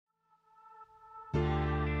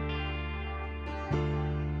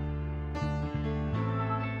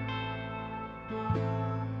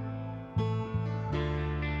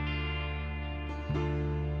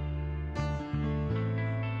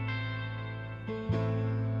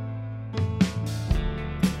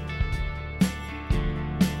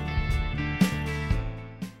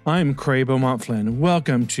I'm Cray Beaumont-Flynn.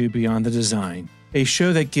 Welcome to Beyond the Design, a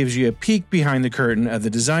show that gives you a peek behind the curtain of the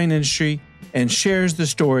design industry and shares the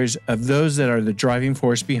stories of those that are the driving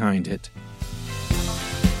force behind it.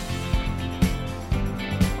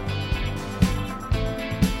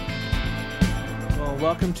 Well,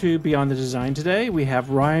 welcome to Beyond the Design today. We have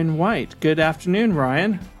Ryan White. Good afternoon,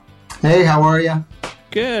 Ryan. Hey, how are you?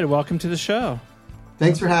 Good. Welcome to the show.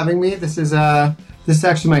 Thanks for having me. This is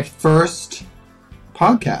actually my first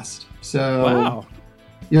podcast. So wow.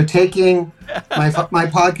 You're taking my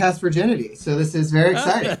podcast virginity. So this is very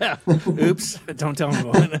exciting. Oops. Don't tell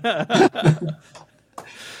anyone.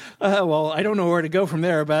 Well, I don't know where to go from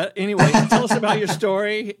there. But anyway, tell us about your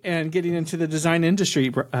story and getting into the design industry,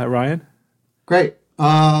 Ryan. Great.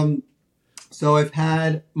 So I've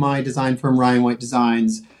had my design firm, Ryan White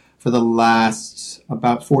Designs, for the last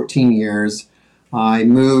about 14 years. I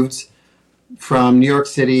moved from New York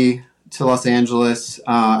City to Los Angeles.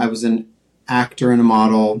 I was an actor and a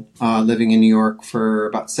model living in New York for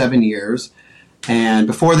about 7 years. And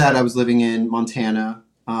before that, I was living in Montana,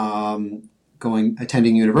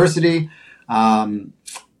 attending university. And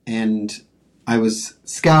I was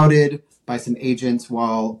scouted by some agents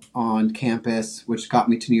while on campus, which got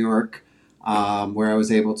me to New York, where I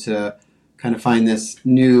was able to kind of find this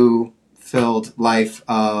new filled life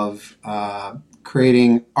of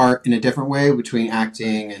creating art in a different way between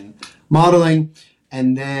acting and modeling.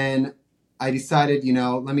 And then I decided,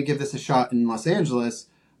 let me give this a shot in Los Angeles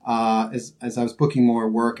as I was booking more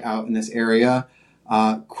work out in this area.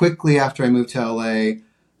 Quickly after I moved to LA,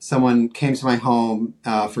 someone came to my home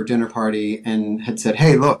for a dinner party and had said,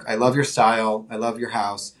 "Hey, look, I love your style. I love your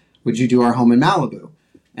house. Would you do our home in Malibu?"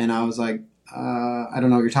 And I was like, I don't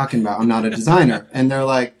know what you're talking about. I'm not a designer. And they're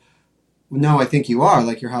like, "No, I think you are.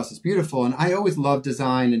 Like, your house is beautiful." And I always loved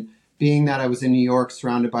design. And being that I was in New York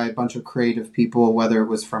surrounded by a bunch of creative people, whether it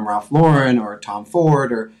was from Ralph Lauren or Tom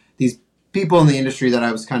Ford or these people in the industry that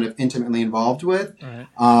I was kind of intimately involved with, right.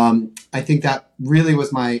 I think that really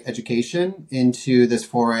was my education into this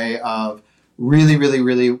foray of really, really,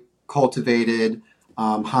 really cultivated,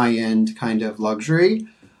 high-end kind of luxury.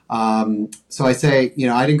 So I say,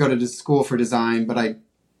 I didn't go to school for design, but I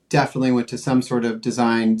definitely went to some sort of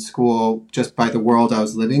design school just by the world I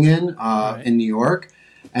was living in, right. in New York.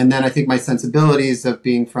 And then I think my sensibilities of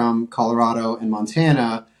being from Colorado and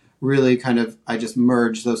Montana really I just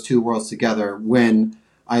merged those two worlds together when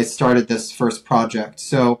I started this first project.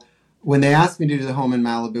 So when they asked me to do the home in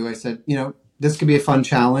Malibu, I said, this could be a fun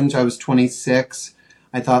challenge. I was 26.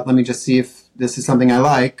 I thought, let me just see if this is something I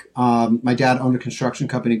like. My dad owned a construction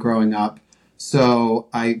company growing up. So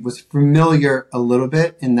I was familiar a little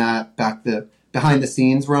bit in that behind the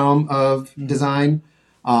scenes realm of design.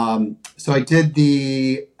 So I did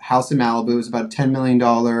the house in Malibu. It was about a $10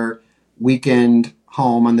 million weekend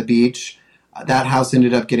home on the beach. That house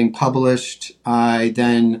ended up getting published. I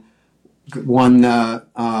then won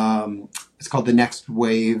it's called the Next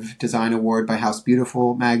Wave Design Award by House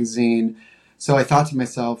Beautiful magazine. So I thought to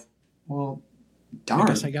myself, well, darn, I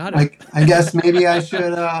guess I got it. I guess maybe I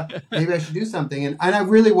should do something. And I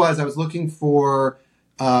really was looking for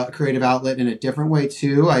a creative outlet in a different way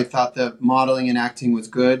too. I thought the modeling and acting was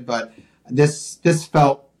good, but this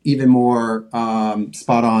felt even more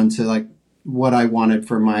spot on to what I wanted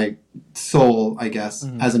for my soul, I guess,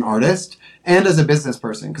 as an artist and as a business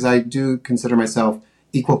person, because I do consider myself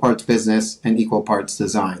equal parts business and equal parts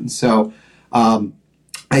design. So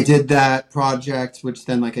I did that project, which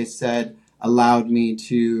then, like I said, allowed me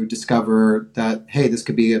to discover that, hey, this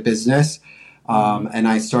could be a business. And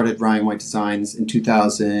I started Ryan White Designs in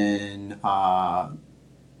 2000,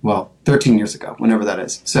 13 years ago, whenever that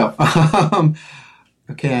is. So,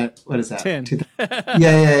 what is that? 10.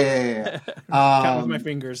 Yeah. Count with my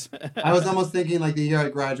fingers. I was almost thinking the year I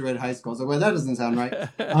graduated high school. So, that doesn't sound right.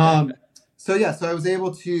 So I was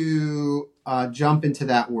able to jump into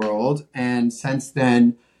that world. And since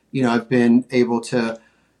then, I've been able to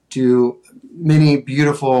do many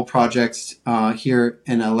beautiful projects here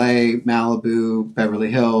in LA, Malibu,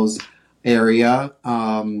 Beverly Hills area.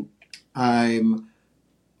 I'm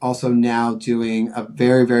also now doing a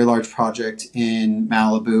very, very large project in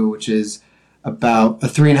Malibu, which is about a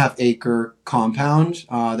 3.5 acre compound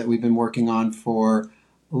that we've been working on for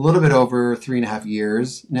a little bit over 3.5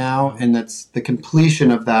 years now. And that's the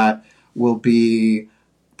completion of that will be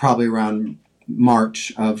probably around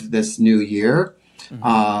March of this new year.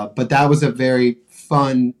 But that was a very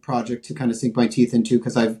fun project to kind of sink my teeth into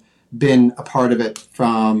because I've been a part of it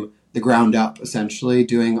from the ground up, essentially,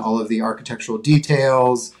 doing all of the architectural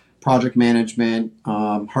details, project management,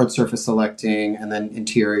 hard surface selecting, and then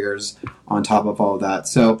interiors on top of all of that.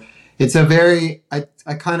 So It's a very,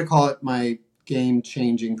 I kind of call it my game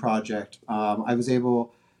changing project. I was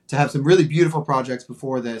able to have some really beautiful projects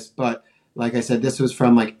before this, but like I said, this was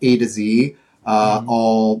from like A to Z,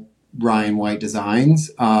 all Ryan White designs,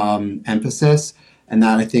 emphasis. And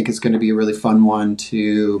that I think is going to be a really fun one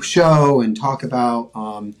to show and talk about.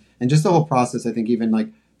 And just the whole process, I think even like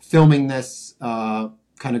filming this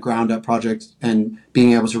kind of ground up project and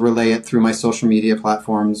being able to relay it through my social media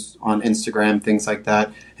platforms on Instagram, things like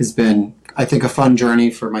that, has been, I think, a fun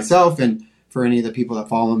journey for myself and for any of the people that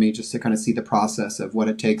follow me, just to kind of see the process of what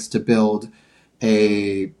it takes to build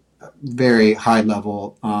a very high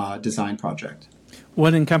level design project.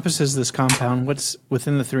 What encompasses this compound? What's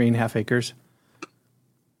within the 3.5 acres?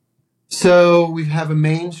 So we have a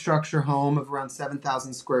main structure home of around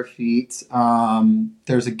 7,000 square feet.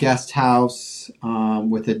 There's a guest house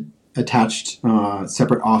with an attached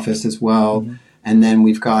separate office as well. Mm-hmm. And then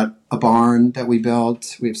we've got a barn that we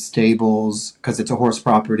built. We have stables because it's a horse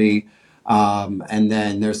property. And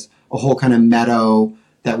then there's a whole kind of meadow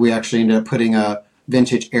that we actually ended up putting a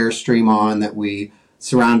vintage Airstream on, that we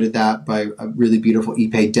surrounded that by a really beautiful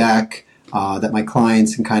Ipe deck that my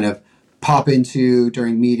clients can kind of pop into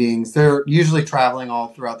during meetings. They're usually traveling all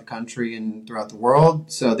throughout the country and throughout the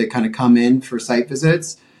world. So they kind of come in for site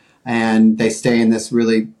visits and they stay in this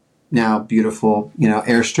really now beautiful,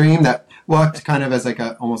 Airstream that worked kind of as like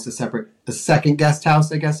almost a second guest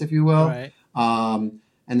house, I guess, if you will. Right.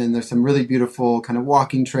 And then there's some really beautiful kind of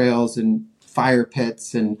walking trails and fire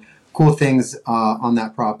pits and cool things on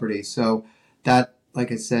that property. So that,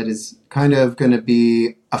 like I said, is kind of going to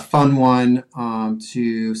be a fun one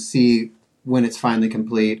to see when it's finally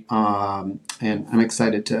complete. And I'm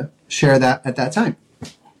excited to share that at that time.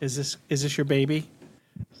 Is this your baby?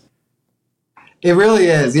 It really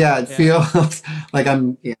is. Yeah, it feels like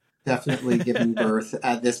I'm definitely giving birth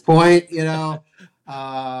at this point,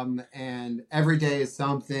 and every day is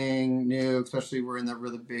something new, especially we're in the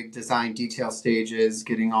really big design detail stages,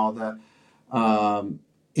 getting all the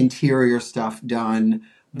interior stuff done,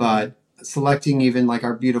 but selecting even like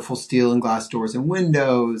our beautiful steel and glass doors and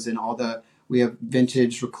windows and we have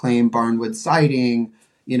vintage reclaimed barnwood siding,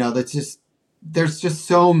 there's just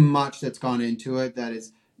so much that's gone into it that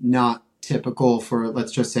is not typical for,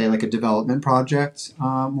 let's just say, like a development project,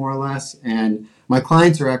 more or less. And my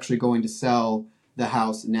clients are actually going to sell the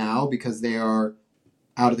house now because they are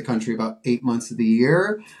out of the country about 8 months of the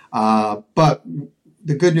year. But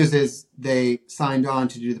the good news is they signed on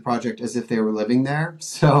to do the project as if they were living there.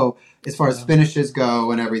 So as far as finishes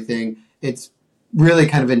go and everything, it's really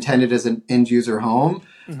kind of intended as an end user home.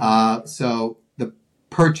 Mm-hmm. So the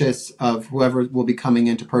purchase of whoever will be coming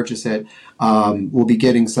in to purchase it will be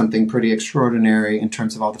getting something pretty extraordinary in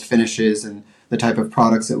terms of all the finishes, and the type of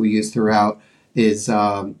products that we use throughout is,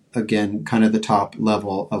 again, kind of the top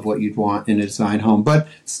level of what you'd want in a design home, but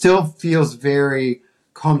still feels very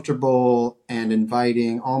comfortable and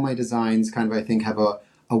inviting. All my designs kind of, I think, have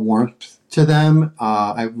a warmth to them.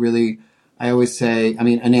 I always say, a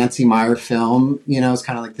Nancy Meyer film, is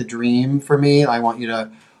kind of like the dream for me. I want you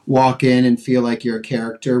to walk in and feel like you're a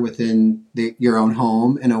character within your own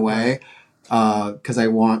home in a way, because I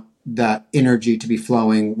want that energy to be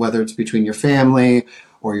flowing, whether it's between your family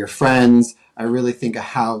or your friends. I really think a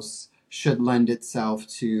house should lend itself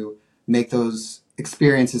to make those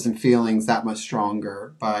experiences and feelings that much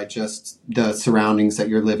stronger by just the surroundings that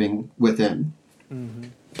you're living within. Mm-hmm.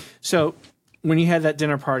 So when you had that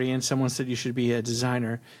dinner party and someone said you should be a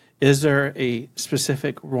designer, is there a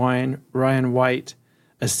specific Ryan White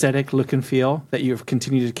aesthetic look and feel that you've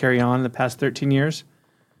continued to carry on the past 13 years?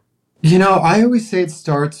 I always say it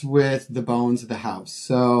starts with the bones of the house.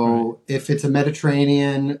 So if it's a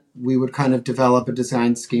Mediterranean, we would kind of develop a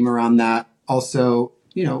design scheme around that. Also,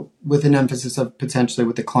 with an emphasis of potentially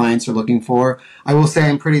what the clients are looking for. I will say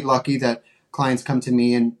I'm pretty lucky that clients come to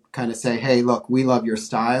me and kind of say, hey, look, we love your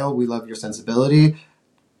style. We love your sensibility.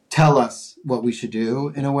 Tell us what we should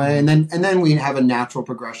do in a way. And then we have a natural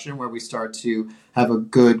progression where we start to have a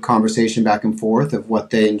good conversation back and forth of what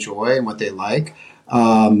they enjoy and what they like.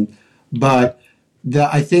 But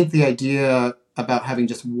I think the idea about having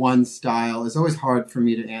just one style is always hard for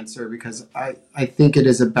me to answer, because I think it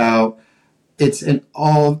is about, it's an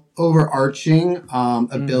all overarching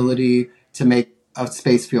ability to make a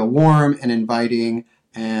space feel warm and inviting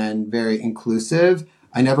and very inclusive.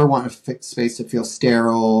 I never want a space to feel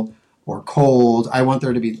sterile or cold. I want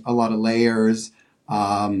there to be a lot of layers.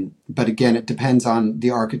 But again, it depends on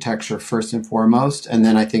the architecture first and foremost. And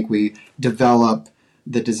then I think we develop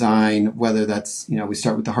the design, whether that's, we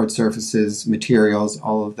start with the hard surfaces, materials,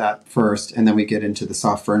 all of that first, and then we get into the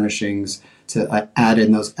soft furnishings to add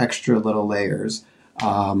in those extra little layers.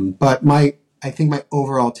 But I think my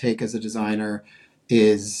overall take as a designer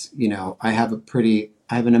is, I have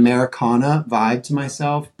an Americana vibe to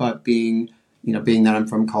myself, but being that I'm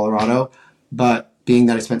from Colorado, but being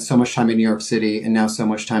that I spent so much time in New York City and now so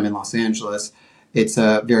much time in Los Angeles, it's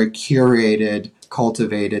a very curated,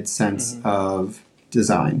 cultivated sense of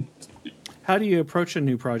design. How do you approach a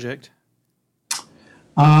new project?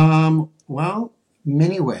 Well,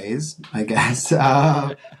 many ways, I guess.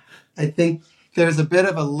 I think there's a bit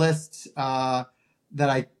of a list that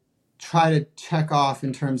I try to check off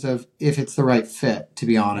in terms of if it's the right fit, to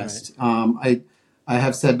be honest. Right. I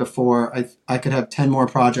have said before, I could have 10 more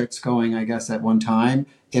projects going, I guess, at one time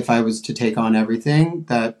if I was to take on everything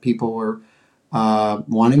that people were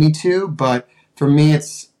wanting me to. But for me,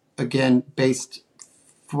 it's, again, based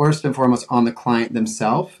first and foremost on the client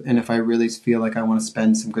themselves. And if I really feel like I want to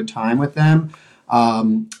spend some good time with them,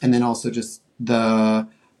 and then also just the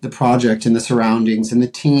project and the surroundings and the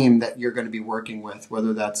team that you're going to be working with,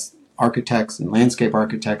 whether that's architects and landscape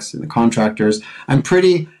architects and the contractors. I'm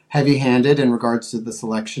pretty heavy-handed in regards to the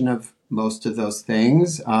selection of most of those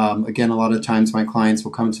things. Again, a lot of times my clients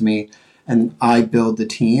will come to me and I build the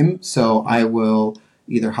team. So I will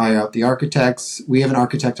either hire out the architects. We have an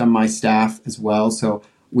architect on my staff as well. So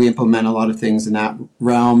we implement a lot of things in that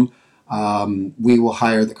realm. We will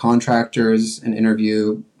hire the contractors and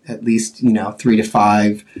interview at least, 3 to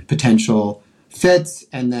 5 potential fits,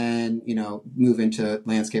 and then, move into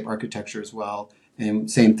landscape architecture as well. And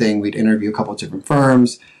same thing, we'd interview a couple of different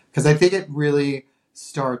firms, because I think it really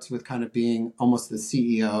starts with kind of being almost the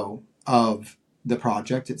CEO of the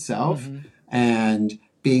project itself, and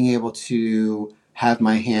being able to have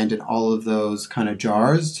my hand in all of those kind of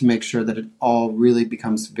jars to make sure that it all really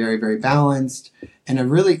becomes very, very balanced and a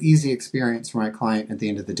really easy experience for my client at the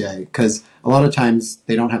end of the day. Because a lot of times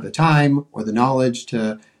they don't have the time or the knowledge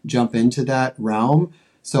to jump into that realm.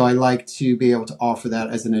 So I like to be able to offer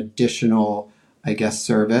that as an additional, I guess,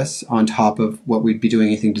 service on top of what we'd be doing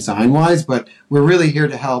anything design-wise. But we're really here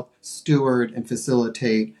to help steward and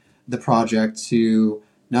facilitate the project to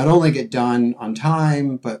not only get done on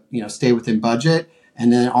time, but stay within budget,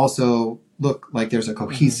 and then also look like there's a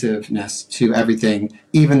cohesiveness to everything,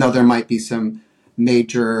 even though there might be some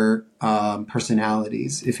major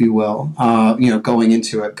personalities, if you will, going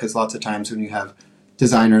into it. Because lots of times when you have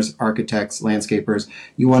designers, architects, landscapers,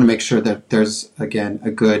 you want to make sure that there's, again,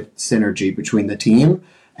 a good synergy between the team,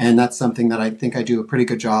 and that's something that I think I do a pretty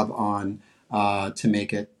good job on to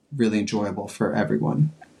make it really enjoyable for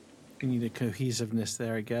everyone. You need a cohesiveness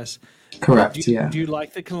there, I guess. Correct. Do you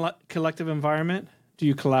like the collective environment? Do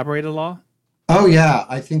you collaborate a lot? Oh yeah,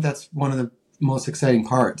 I think that's one of the most exciting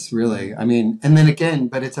parts, really. I mean, and then again,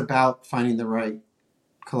 but it's about finding the right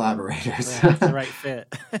collaborators, the right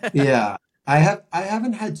fit. Yeah, I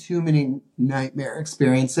haven't had too many nightmare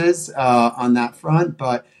experiences on that front,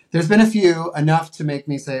 but there's been a few, enough to make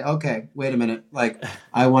me say, okay, wait a minute, like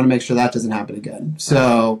I want to make sure that doesn't happen again.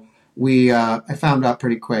 So I found out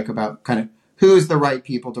pretty quick about kind of who's the right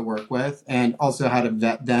people to work with, and also how to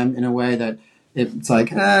vet them in a way that it's like,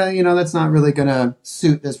 that's not really going to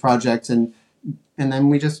suit this project. And then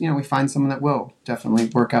we just, we find someone that will definitely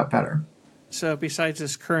work out better. So besides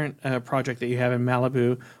this current project that you have in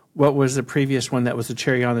Malibu, what was the previous one that was the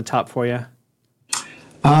cherry on the top for you?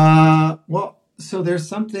 Well, so there's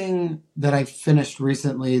something that I finished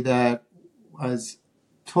recently that was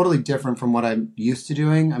totally different from what I'm used to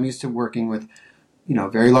doing. I'm used to working with,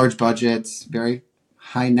 very large budgets, very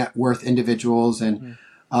high net worth individuals, and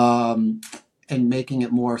making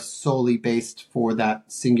it more solely based for that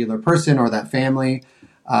singular person or that family.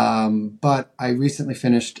 But I recently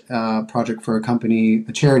finished a project for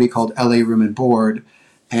a charity called LA Room and Board,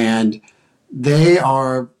 and they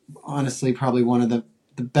are honestly probably one of the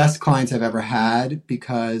best clients I've ever had,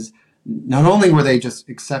 because not only were they just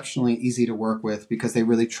exceptionally easy to work with because they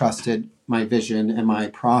really trusted my vision and my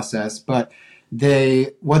process, but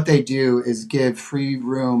what they do is give free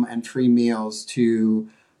room and free meals to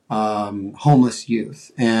homeless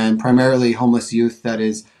youth, and primarily homeless youth that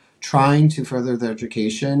is trying to further their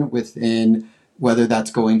education within, whether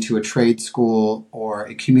that's going to a trade school or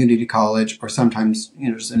a community college, or sometimes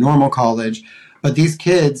just a normal college. But these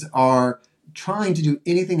kids are trying to do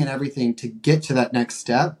anything and everything to get to that next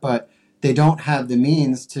step, but they don't have the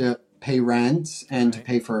means to pay rent and to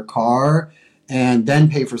pay for a car and then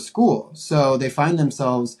pay for school. So they find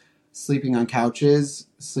themselves sleeping on couches,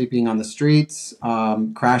 sleeping on the streets,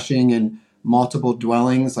 crashing in multiple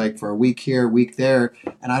dwellings, like for a week here, a week there.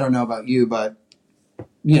 And I don't know about you, but,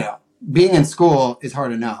 being in school is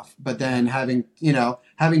hard enough. But then having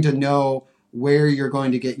to know where you're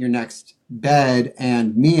going to get your next bed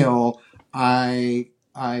and meal, I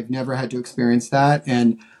I've never had to experience that.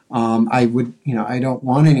 And I would, I don't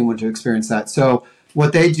want anyone to experience that. So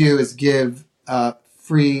what they do is give a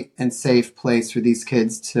free and safe place for these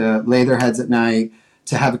kids to lay their heads at night,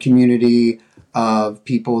 to have a community of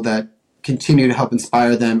people that continue to help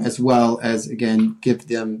inspire them, as well as, again, give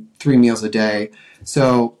them 3 meals a day.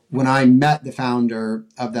 So when I met the founder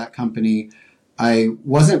of that company, I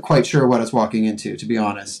wasn't quite sure what I was walking into, to be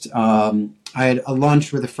honest. I had a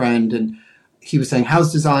lunch with a friend, and he was saying,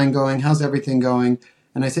 how's design going? How's everything going?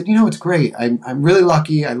 And I said, it's great. I'm really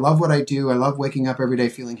lucky. I love what I do. I love waking up every day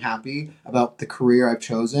feeling happy about the career I've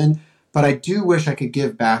chosen. But I do wish I could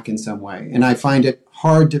give back in some way. And I find it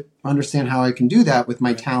hard to understand how I can do that with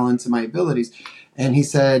my talents and my abilities. And he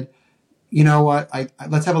said, you know what?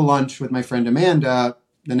 Let's have a lunch with my friend Amanda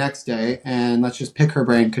the next day, and let's just pick her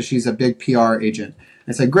brain because she's a big PR agent.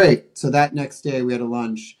 I said, great. So that next day we had a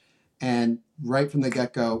lunch, and right from the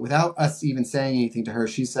get-go, without us even saying anything to her,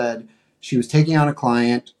 she said she was taking on a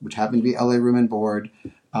client, which happened to be LA Room and Board.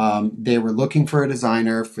 They were looking for a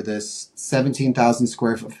designer for this 17,000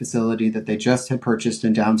 square foot facility that they just had purchased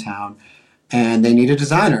in downtown, and they need a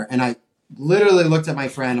designer. And I literally looked at my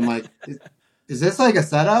friend. I'm like, is this like a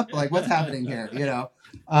setup? Like, what's happening here?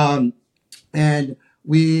 And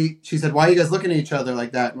she said, why are you guys looking at each other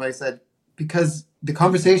like that? And I said, because the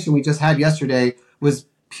conversation we just had yesterday was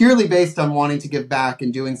purely based on wanting to give back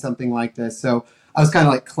and doing something like this. So I was kind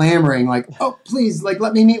of like clamoring, like, oh, please, like,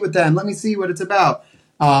 let me meet with them. Let me see what it's about.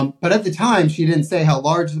 But at the time, she didn't say how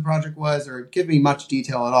large the project was or give me much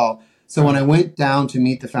detail at all. So when I went down to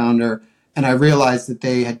meet the founder, and I realized that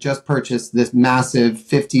they had just purchased this massive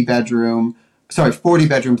 40 bedroom, 30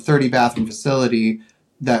 bathroom facility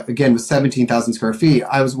that, again, was 17,000 square feet.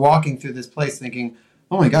 I was walking through this place thinking,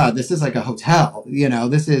 oh my God, this is like a hotel.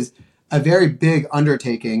 This is a very big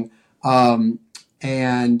undertaking. But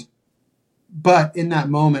in that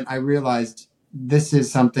moment, I realized this is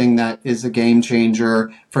something that is a game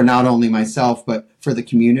changer for not only myself, but for the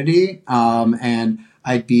community. And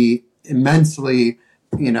I'd be immensely,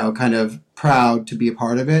 kind of proud to be a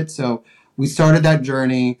part of it. So we started that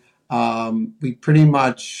journey. We pretty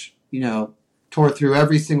much, tore through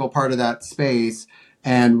every single part of that space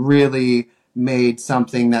and really made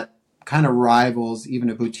something that kind of rivals even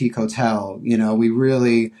a boutique hotel. We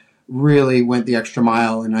really, really went the extra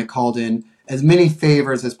mile, and I called in as many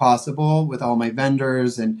favors as possible with all my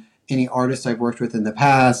vendors and any artists I've worked with in the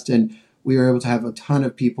past. And we were able to have a ton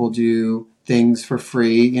of people do things for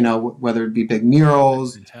free, whether it be big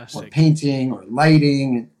murals or painting or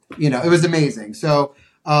lighting, it was amazing. So,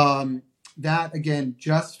 that again,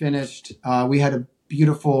 just finished. They had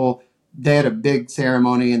a big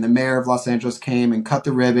ceremony, and the mayor of Los Angeles came and cut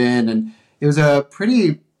the ribbon. And it was a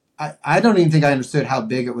pretty, I don't even think I understood how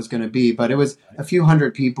big it was going to be, but it was a few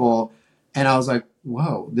hundred people. And I was like,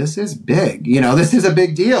 whoa, this is big. This is a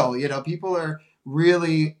big deal. People are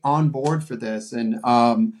really on board for this. And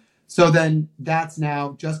so then that's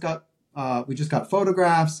now we just got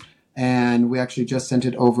photographs, and we actually just sent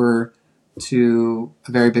it over to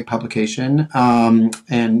a very big publication,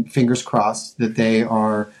 and fingers crossed that they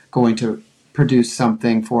are going to produce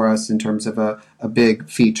something for us in terms of a big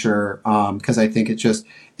feature, because I think it's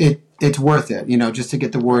worth it, just to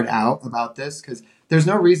get the word out about this, because there's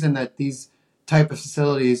no reason that these type of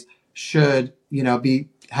facilities should, be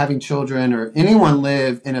having children or anyone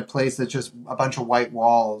live in a place that's just a bunch of white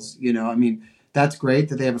walls. That's great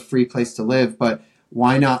that they have a free place to live, but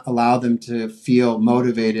why not allow them to feel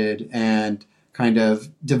motivated and kind of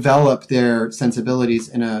develop their sensibilities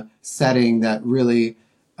in a setting that really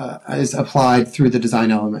is applied through the design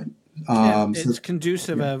element? It's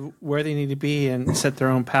conducive of where they need to be and set their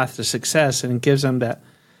own path to success, and it gives them that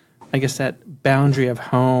boundary of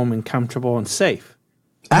home and comfortable and safe.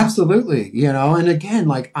 Absolutely. And again,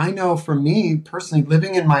 like, I know for me personally,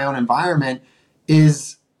 living in my own environment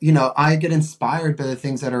is, I get inspired by the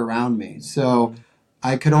things that are around me. So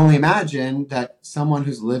I could only imagine that someone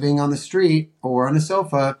who's living on the street or on a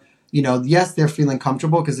sofa, yes, they're feeling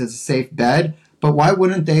comfortable because it's a safe bed, but why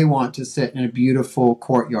wouldn't they want to sit in a beautiful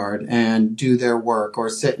courtyard and do their work, or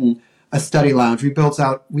sit in a study lounge? We built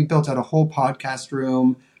out a whole podcast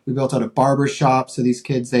room. We built out a barber shop. So these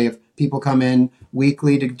kids, they have people come in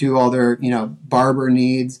weekly to do all their, barber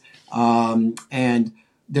needs. And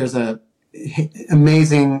there's a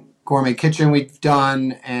amazing gourmet kitchen we've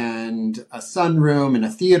done, and a sunroom and a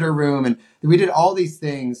theater room. And we did all these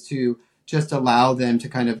things to just allow them to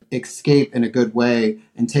kind of escape in a good way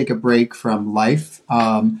and take a break from life,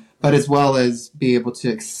 but as well as be able to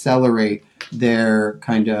accelerate their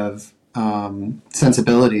kind of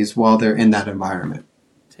sensibilities while they're in that environment.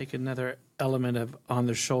 Take another element of on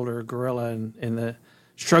the shoulder gorilla in the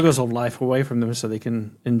struggles of life away from them so they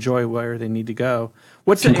can enjoy where they need to go.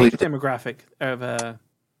 What's the age Completely. demographic of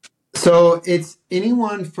So it's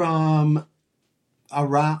anyone from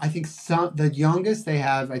around, I think the youngest they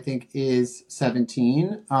have, I think, is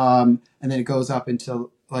 17. And then it goes up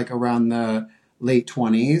until like around the late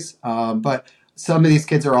 20s. But some of these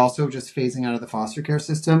kids are also just phasing out of the foster care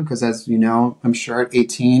system because, as you know, I'm sure at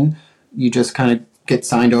 18, you just kind of get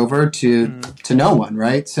signed over to no one,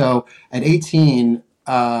 right? So at 18,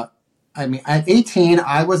 at 18,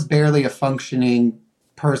 I was barely a functioning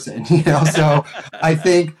person, so I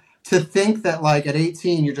think to think that like at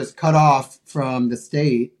 18 you're just cut off from the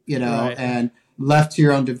state, right. and left to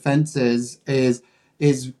your own defenses is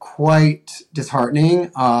quite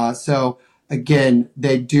disheartening. So again,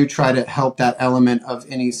 they do try to help that element of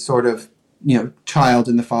any sort of child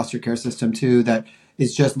in the foster care system too that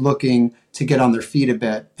is just looking to get on their feet a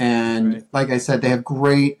bit. And right. like I said, they have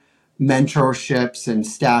great mentorships and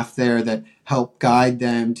staff there that help guide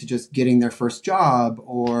them to just getting their first job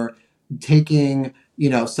or taking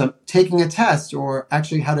taking a test or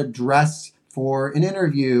actually how to dress for an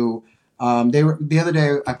interview. The other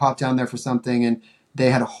day I popped down there for something and they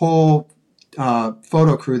had a whole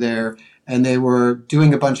photo crew there and they were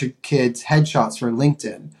doing a bunch of kids headshots for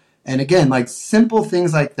LinkedIn. And again, like simple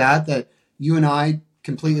things like that you and I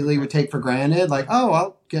completely would take for granted. Like, oh,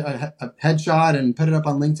 I'll get a headshot and put it up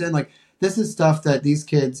on LinkedIn. Like this is stuff that these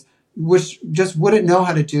kids just wouldn't know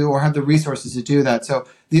how to do or have the resources to do that. So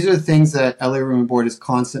these are the things that LA Room and Board is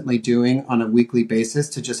constantly doing on a weekly basis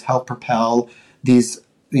to just help propel these,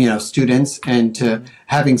 students and to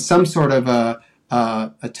having some sort of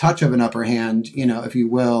a touch of an upper hand, if you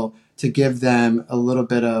will, to give them a little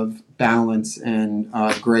bit of balance and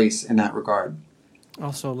grace in that regard.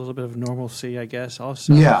 Also a little bit of normalcy, I guess.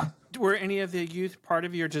 Also, yeah. Were any of the youth part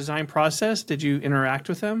of your design process? Did you interact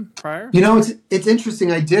with them prior? It's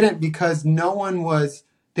interesting. I didn't because no one was.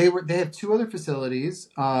 They have two other facilities.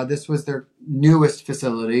 This was their newest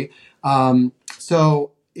facility.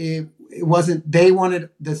 So it wasn't. They wanted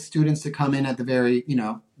the students to come in at the very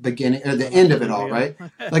beginning or the end of it all, right?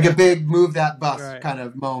 Like a big move that bus right. kind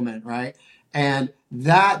of moment, right? And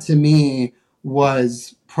that to me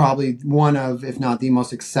was probably one of, if not the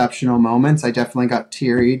most exceptional moments. I definitely got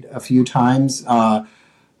teary-eyed a few times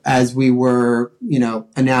as we were,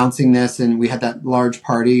 announcing this, and we had that large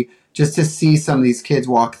party. Just to see some of these kids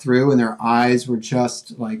walk through, and their eyes were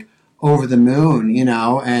just like over the moon,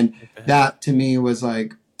 and that to me was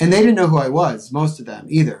like, and they didn't know who I was, most of them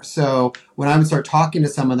either. So when I would start talking to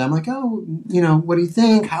some of them, like, oh, what do you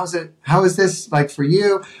think? How is this like for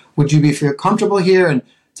you? Would you feel comfortable here? And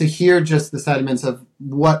to hear just the sentiments of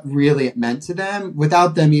what really it meant to them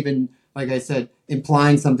without them even, like I said,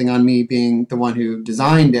 implying something on me being the one who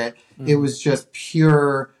designed it. Mm-hmm. It was just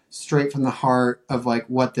pure, straight from the heart of like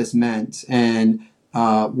what this meant and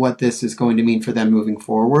what this is going to mean for them moving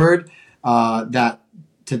forward. That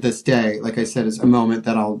to this day, like I said, is a moment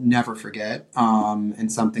that I'll never forget and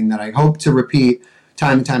something that I hope to repeat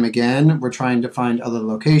time and time again. We're trying to find other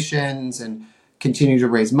locations and continue to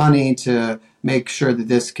raise money to make sure that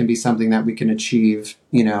this can be something that we can achieve,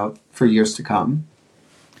 for years to come.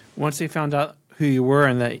 Once they found out who you were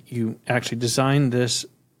and that you actually designed this,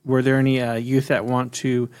 were there any youth that want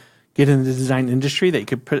to get in the design industry that you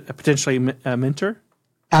could potentially mentor?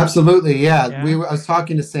 Absolutely, yeah. I was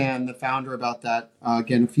talking to Sam, the founder, about that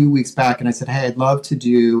again a few weeks back, and I said, hey, I'd love to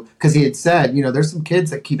do, because he had said, there's some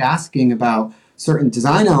kids that keep asking about certain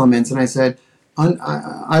design elements, and I said,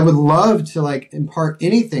 I would love to like impart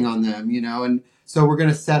anything on them, and so we're going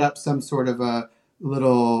to set up some sort of a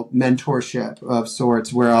little mentorship of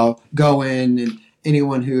sorts where I'll go in and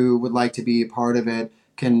anyone who would like to be a part of it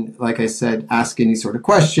can, like I said, ask any sort of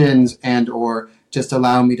questions and or just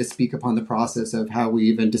allow me to speak upon the process of how we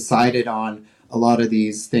even decided on a lot of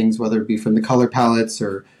these things, whether it be from the color palettes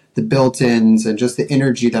or the built-ins and just the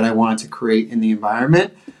energy that I wanted to create in the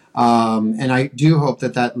environment. And I do hope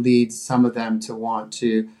that leads some of them to want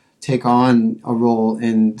to take on a role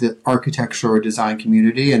in the architecture or design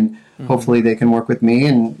community. And hopefully they can work with me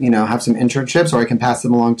and, have some internships, or I can pass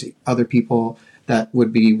them along to other people that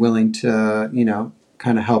would be willing to,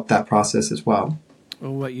 kind of help that process as well.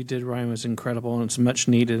 Well, what you did, Ryan, was incredible, and it's much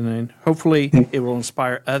needed. And hopefully it will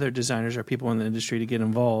inspire other designers or people in the industry to get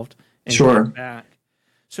involved and give back.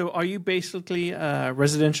 So are you basically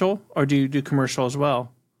residential, or do you do commercial as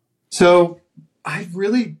well? So I've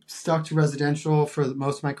really stuck to residential for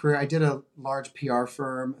most of my career. I did a large PR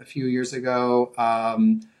firm a few years ago.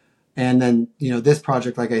 And then, this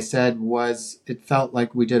project, like I said, it felt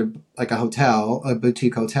like we did like a hotel, a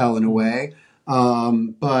boutique hotel in a way.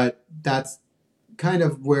 But that's kind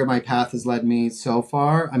of where my path has led me so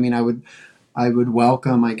far. I mean, I would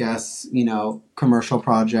welcome, I guess, commercial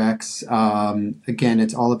projects. Again,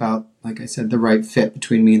 it's all about, like I said, the right fit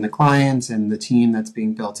between me and the clients and the team that's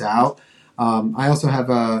being built out. I also have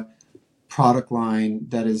a product line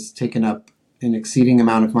that has taken up an exceeding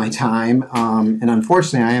amount of my time. And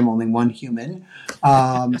unfortunately, I am only one human.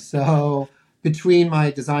 So between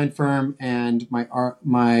my design firm and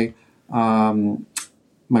my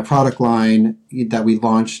product line that we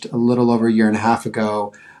launched a little over a year and a half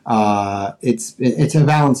ago, it's a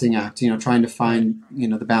balancing act, trying to find,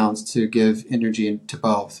 the balance to give energy to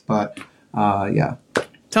both. But yeah.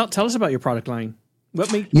 Tell us about your product line.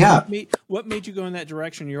 What made you go in that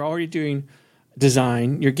direction? You're already doing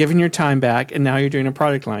design, you're giving your time back, and now you're doing a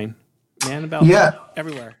product line. Man, about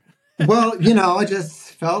everywhere. Well, I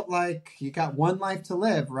just felt like you got one life to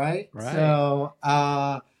live, right? So,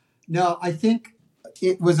 no, I think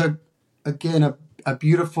it was a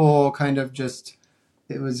beautiful kind of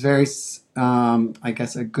it was very, I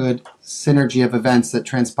guess, a good synergy of events that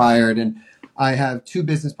transpired. And I have two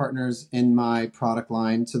business partners in my product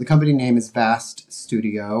line. So the company name is Vast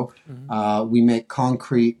Studio. Mm-hmm. We make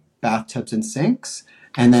concrete bathtubs and sinks,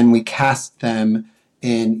 and then we cast them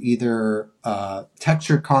in either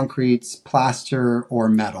textured concretes, plaster, or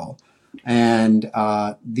metal. And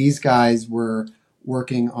these guys were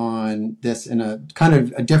working on this in a kind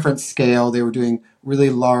of a different scale. They were doing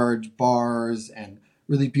really large bars and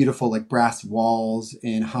really beautiful like brass walls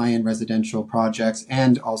in high-end residential projects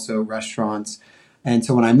and also restaurants. And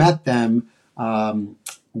so when I met them,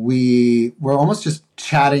 we were almost just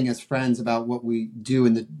chatting as friends about what we do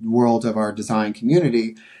in the world of our design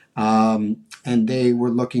community. And they were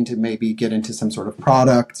looking to maybe get into some sort of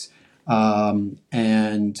product.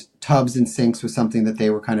 And tubs and sinks was something that they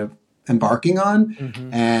were kind of embarking on.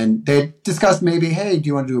 Mm-hmm. And they discussed maybe, hey, do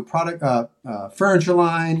you want to do a product, furniture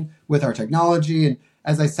line with our technology? And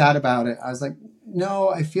as I sat about it, I was like, no,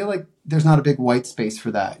 I feel like there's not a big white space for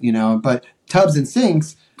that, but tubs and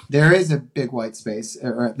sinks, there is a big white space,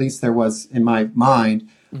 or at least there was in my mind,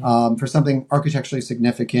 for something architecturally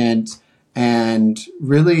significant and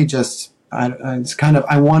really just,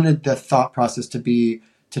 I wanted the thought process to be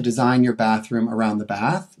to design your bathroom around the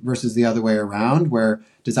bath versus the other way around, where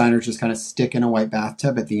designers just kind of stick in a white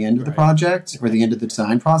bathtub at the end of the project or the end of the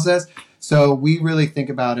design process. So we really think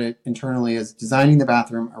about it internally as designing the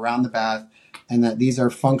bathroom around the bath, and that these are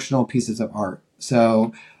functional pieces of art.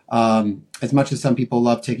 So as much as some people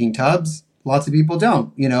love taking tubs, lots of people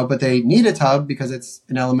don't, but they need a tub because it's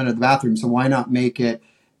an element of the bathroom. So why not make it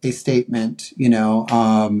a statement,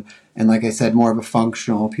 and like I said, more of a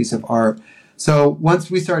functional piece of art. So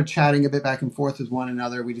once we started chatting a bit back and forth with one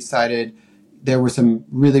another, we decided there were some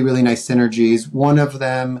really, really nice synergies. One of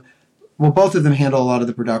them, both of them handle a lot of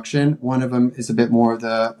the production. One of them is a bit more of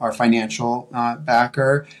our financial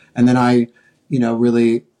backer. And then I,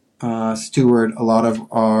 really steward a lot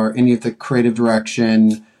of any of the creative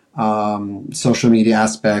direction, social media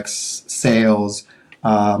aspects, sales,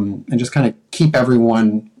 and just kind of keep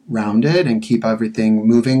everyone rounded and keep everything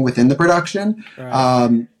moving within the production.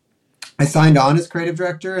 Right. I signed on as creative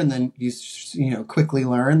director, and then you quickly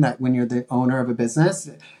learn that when you're the owner of a business,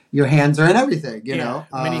 your hands are in everything,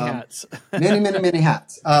 many hats, many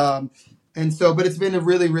hats. And so, but it's been a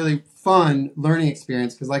really, really fun learning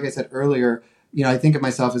experience because, like I said earlier, I think of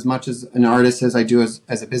myself as much as an artist as I do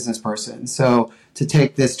as a business person. So to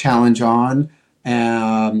take this challenge on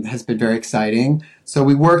has been very exciting. So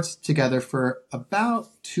we worked together for about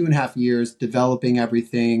 2.5 years, developing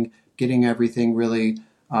everything, getting everything really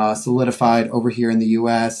solidified over here in the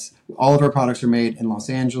U.S. All of our products are made in Los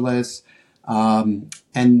Angeles. And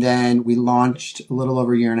then we launched a little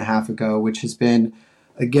over a year and a half ago, which has been,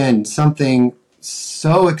 again, something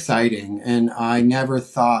so exciting. And I never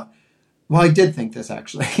thought, well, I did think this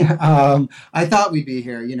actually. I thought we'd be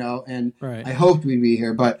here, and right. I hoped we'd be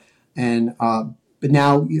here. But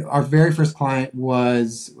now our very first client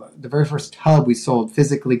was the very first tub we sold,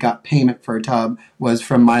 physically got payment for a tub, was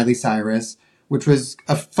from Miley Cyrus, which was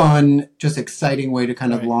a fun, just exciting way to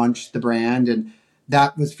kind of launch the brand. And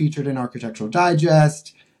that was featured in Architectural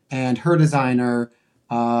Digest. And her designer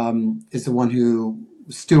is the one who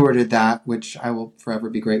stewarded that, which I will forever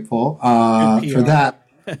be grateful for that.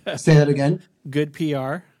 Say that again. Good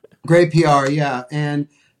PR. Great PR, yeah. And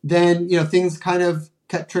then, things kind of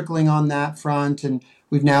kept trickling on that front. And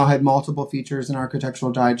we've now had multiple features in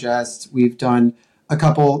Architectural Digest. We've done a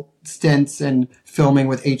couple stints in filming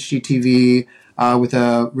with HGTV with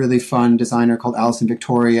a really fun designer called Alison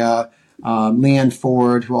Victoria. Leanne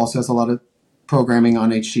Ford, who also has a lot of programming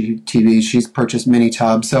on HGTV. She's purchased many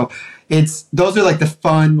tubs. So those are like the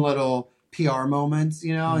fun little PR moments,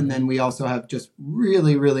 and then we also have just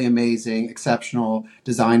really, really amazing, exceptional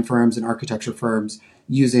design firms and architecture firms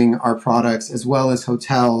using our products, as well as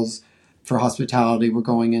hotels for hospitality. We're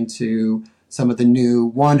going into some of the new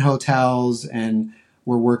One hotels, and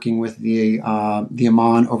we're working with the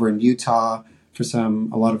Aman over in Utah for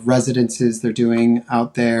a lot of residences they're doing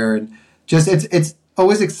out there. And just it's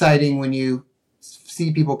always exciting when you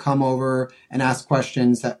see people come over and ask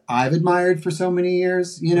questions that I've admired for so many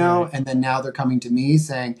years, Right. and then now they're coming to me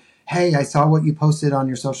saying, hey, I saw what you posted on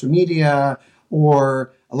your social media.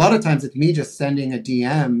 Or a lot of times it's me just sending a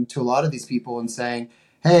DM to a lot of these people and saying,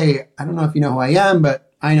 hey, I don't know if you know who I am,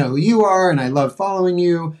 but I know who you are and I love following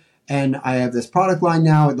you. And I have this product line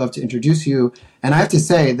now. I'd love to introduce you. And I have to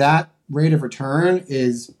say that rate of return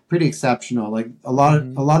is pretty exceptional. Like a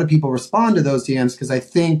lot of people respond to those DMs because I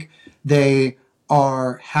think they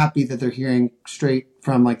are happy that they're hearing straight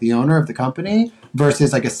from like the owner of the company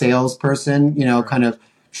versus like a salesperson, kind of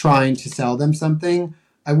trying to sell them something.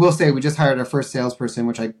 I will say we just hired our first salesperson,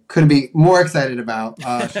 which I couldn't be more excited about.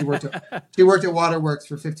 She worked at Waterworks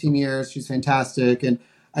for 15 years. She's fantastic, and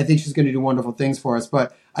I think she's going to do wonderful things for us.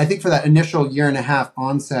 But I think for that initial year and a half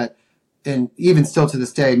onset, and even still to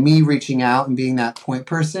this day, me reaching out and being that point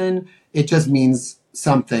person, it just means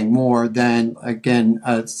something more than, again,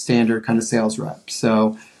 a standard kind of sales rep.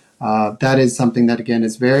 So that is something that, again,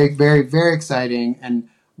 is very, very, very exciting. And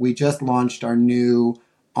we just launched our new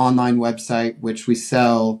online website, which we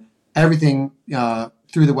sell everything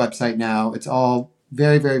through the website now. It's all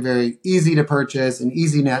very, very, very easy to purchase and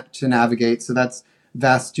easy to navigate. So that's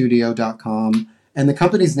vaststudio.com. And the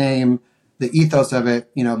company's name, the ethos of it,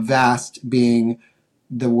 vast being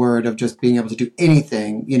the word of just being able to do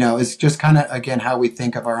anything, is just kind of, again, how we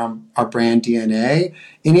think of our brand DNA.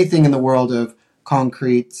 Anything in the world of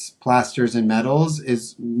concretes, plasters, and metals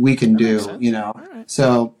is we can do, Right.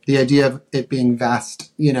 So the idea of it being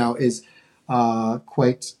vast, is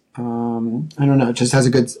quite, I don't know, it just has a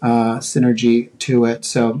good synergy to it.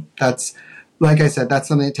 So that's, like I said, that's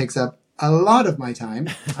something that takes up a lot of my time.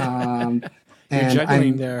 You're And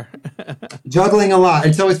juggling I'm there. juggling a lot.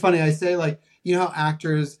 It's always funny. I say, like, how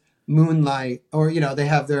actors moonlight, or they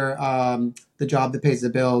have their the job that pays the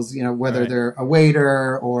bills, whether Right. they're a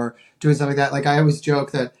waiter or doing something like that. Like, I always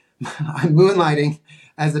joke that I'm moonlighting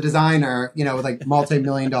as a designer, with like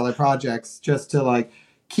multi-million-dollar projects just to like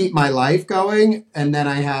keep my life going. And then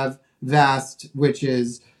I have Vast, which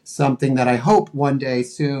is something that I hope one day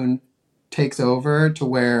soon takes over to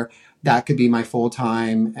where that could be my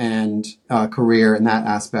full-time and career in that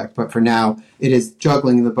aspect. But for now, it is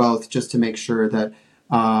juggling the both just to make sure that,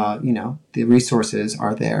 the resources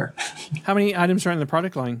are there. How many items are in the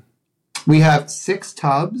product line? We have 6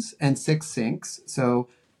 tubs and 6 sinks. So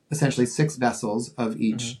essentially 6 vessels of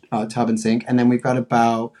each tub and sink. And then we've got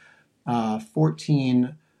about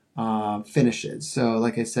 14 finishes. So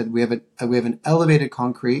like I said, we have an elevated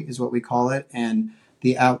concrete is what we call it. And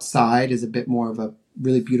the outside is a bit more of a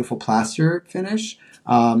really beautiful plaster finish.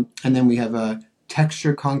 And then we have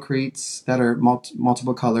textured concretes that are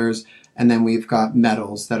multiple colors. And then we've got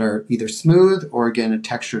metals that are either smooth or, again, a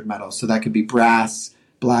textured metal. So that could be brass,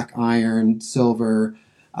 black iron, silver.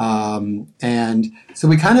 And so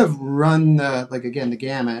we kind of run the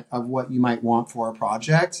gamut of what you might want for a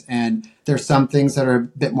project. And there's some things that are a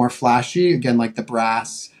bit more flashy, again, like the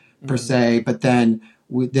brass per se. But then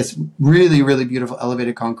with this really, really beautiful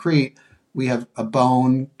elevated concrete, we have a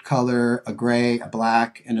bone color, a gray, a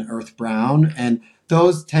black, and an earth brown. And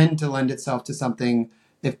those tend to lend itself to something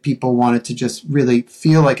if people wanted to just really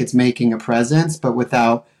feel like it's making a presence, but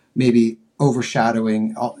without maybe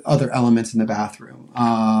overshadowing other elements in the bathroom.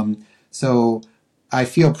 So I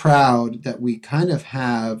feel proud that we kind of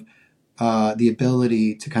have the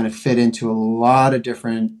ability to kind of fit into a lot of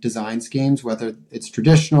different design schemes, whether it's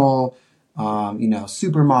traditional,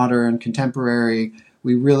 super modern, contemporary.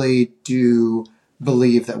 We really do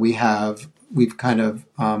believe that we've kind of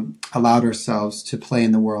allowed ourselves to play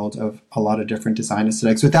in the world of a lot of different design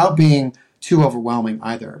aesthetics without being too overwhelming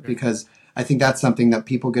either, because I think that's something that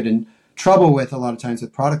people get in trouble with a lot of times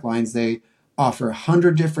with product lines. They offer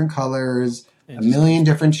 100 different colors, a million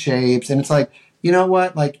different shapes, and it's like, you know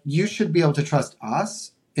what? Like, you should be able to trust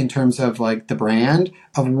us in terms of like the brand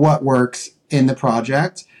of what works in the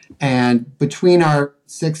project. And between our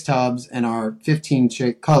 6 tubs and our 15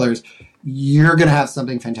 colors, you're going to have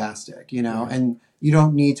something fantastic, and you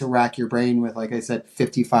don't need to rack your brain with, like I said,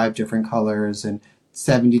 55 different colors and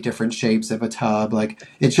 70 different shapes of a tub. Like,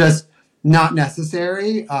 it's just not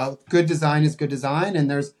necessary. Good design is good design,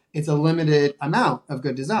 and it's a limited amount of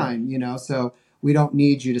good design, so we don't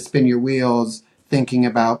need you to spin your wheels thinking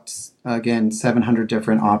about, again, 700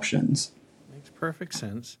 different options. perfect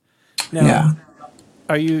sense. Now, Yeah.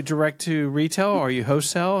 are you direct to retail or are you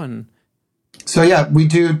wholesale? And So yeah, we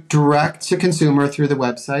do direct to consumer through the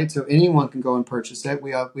website, so anyone can go and purchase it.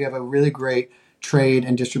 We have a really great trade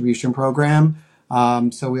and distribution program.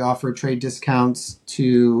 So we offer trade discounts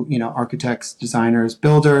to architects, designers,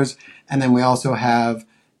 builders, and then we also have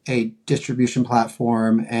a distribution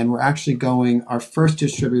platform. And we're actually going. Our first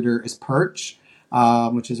distributor is Perch,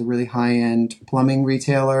 which is a really high end plumbing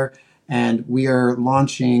retailer. And we are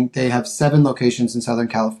launching, they have 7 locations in Southern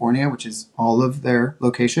California, which is all of their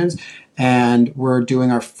locations. And we're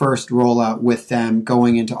doing our first rollout with them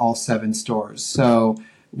going into all 7 stores. So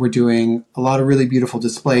we're doing a lot of really beautiful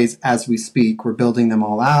displays as we speak. We're building them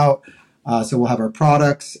all out. So we'll have our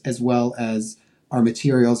products as well as our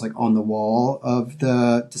materials like on the wall of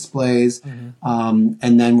the displays.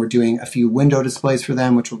 And then we're doing a few window displays for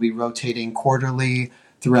them, which will be rotating quarterly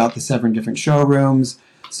throughout the 7 different showrooms.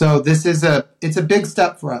 So this is it's a big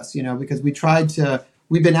step for us, because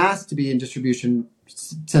we've been asked to be in distribution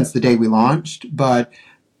since the day we launched. But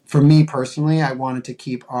for me personally, I wanted to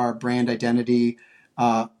keep our brand identity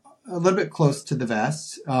a little bit close to the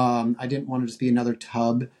vest. I didn't want to just be another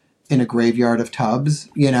tub in a graveyard of tubs,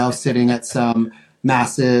 sitting at some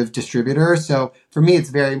massive distributor. So for me, it's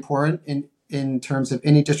very important in terms of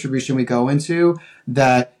any distribution we go into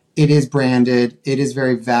that it is branded, it is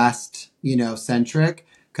very vast, centric.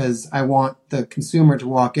 Because I want the consumer to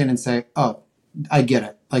walk in and say, oh, I get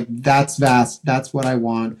it. Like, that's vast. That's what I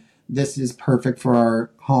want. This is perfect for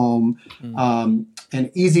our home. And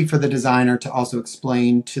easy for the designer to also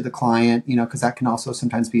explain to the client, because that can also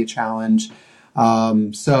sometimes be a challenge.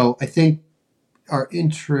 So I think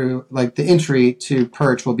the entry to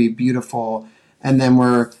Perch will be beautiful. And then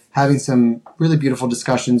we're having some really beautiful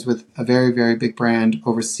discussions with a very, very big brand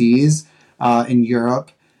overseas in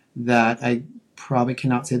Europe that I probably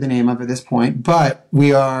cannot say the name of at this point, but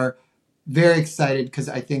we are very excited because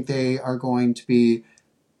I think they are going to be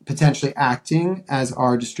potentially acting as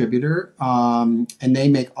our distributor. And they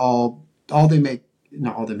make but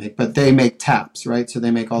they make taps, right? So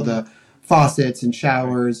they make all the faucets and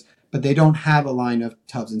showers, but they don't have a line of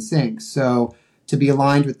tubs and sinks. So to be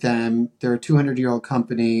aligned with them, they're a 200-year-old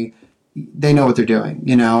company. They know what they're doing,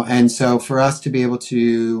 And so for us to be able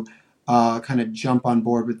to kind of jump on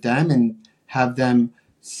board with them and have them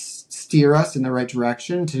steer us in the right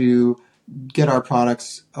direction to get our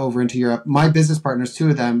products over into Europe. My business partners, 2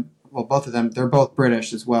 of them, well, both of them, they're both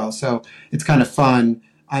British as well. So it's kind of fun.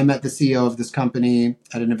 I met the CEO of this company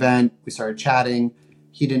at an event. We started chatting.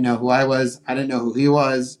 He didn't know who I was. I didn't know who he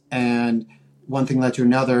was. And one thing led to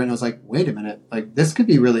another. And I was like, wait a minute, like this could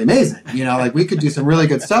be really amazing. Like we could do some really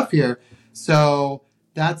good stuff here. So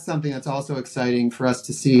that's something that's also exciting for us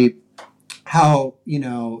to see how,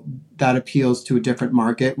 that appeals to a different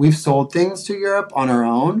market. We've sold things to Europe on our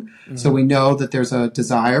own. So we know that there's a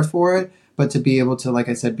desire for it, but to be able to, like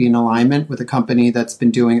I said, be in alignment with a company that's been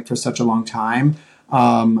doing it for such a long time,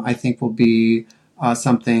 I think will be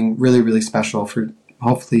something really, really special for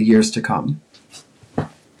hopefully years to come.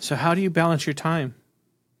 so how do you balance your time?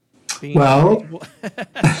 Well,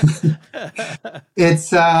 it's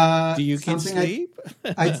do you get sleep?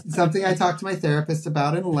 Something I talked to my therapist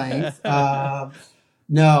about in length.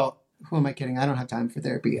 No, who am I kidding? I don't have time for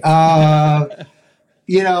therapy. I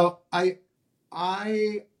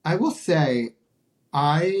will say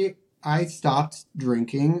I stopped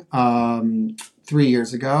drinking 3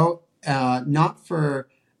 years ago. Not for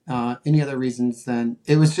any other reasons than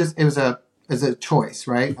it was a choice,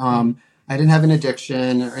 right? I didn't have an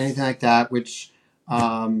addiction or anything like that, which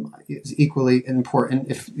is equally important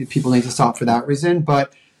if people need to stop for that reason.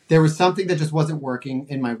 But there was something that just wasn't working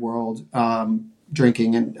in my world,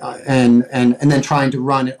 drinking and then trying to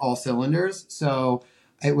run at all cylinders. So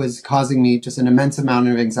it was causing me just an immense amount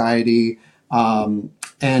of anxiety.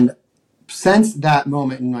 And since that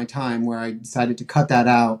moment in my time where I decided to cut that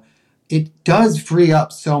out, it does free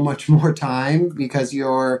up so much more time because you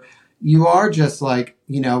are just like,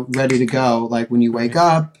 ready to go. Like when you wake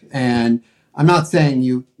up, and I'm not saying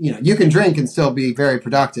you can drink and still be very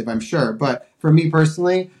productive, I'm sure. But for me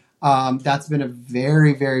personally, that's been a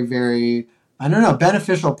very, very, very,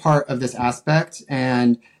 beneficial part of this aspect.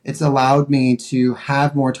 And it's allowed me to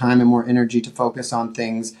have more time and more energy to focus on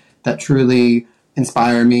things that truly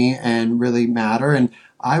inspire me and really matter. And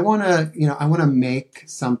I want to make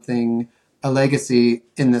something, a legacy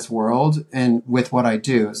in this world and with what I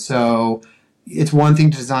do. So it's one thing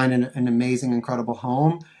to design an amazing, incredible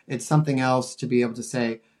home. It's something else to be able to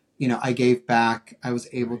say, I gave back. I was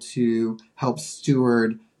able to help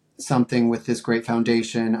steward something with this great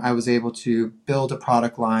foundation. I was able to build a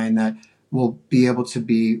product line that will be able to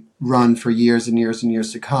be run for years and years and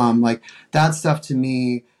years to come. Like that stuff to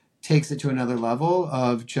me takes it to another level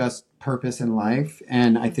of just purpose in life.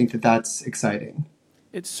 And I think that that's exciting.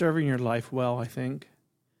 It's serving your life well, I think.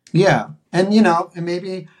 Yeah. And, you know, and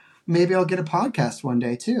maybe I'll get a podcast one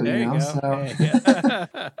day too, There you know? you go. So Hey.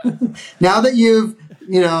 now that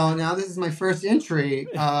now this is my first entry,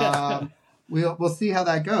 we'll see how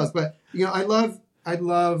that goes. But, you know, I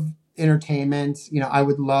love entertainment. You know, I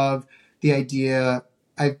would love the idea.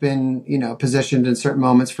 I've been, you know, positioned in certain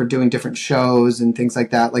moments for doing different shows and things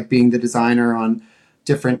like that, like being the designer on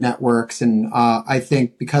different networks. And I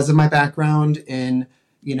think because of my background in,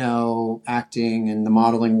 you know, acting and the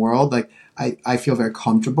modeling world, like I feel very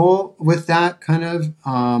comfortable with that kind of.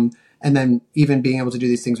 And then even being able to do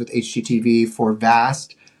these things with HGTV for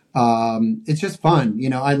Vast, it's just fun. You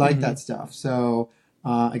know, I like that stuff. So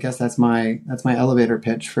I guess that's my elevator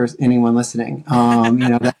pitch for anyone listening. You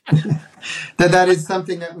know, that is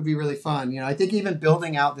something that would be really fun. You know, I think even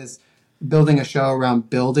building a show around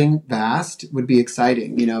building Vast would be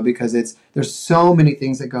exciting, you know, because there's so many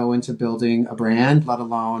things that go into building a brand, let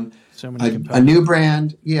alone a new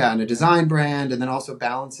brand, and a design brand, and then also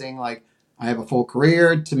balancing, like, I have a full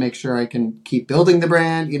career to make sure I can keep building the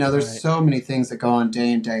brand. You know, there's so many things that go on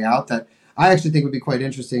day in, day out that I actually think would be quite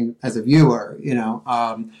interesting as a viewer, you know.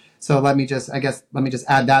 So let me just add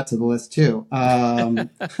that to the list too.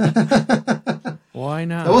 Why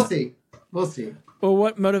not? So we'll see. Well,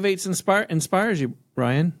 what motivates, inspires you,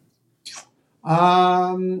 Ryan?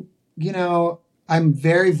 You know, I'm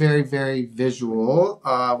very, very, very visual,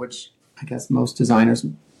 which I guess most designers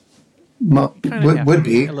would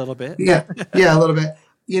be a little bit. Yeah, a little bit.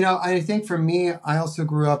 You know, I think for me, I also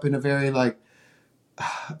grew up in a very like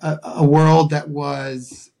a world that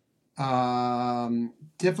was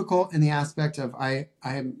difficult in the aspect of I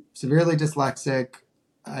am severely dyslexic.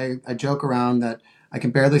 I joke around that I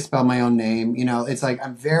can barely spell my own name. You know, it's like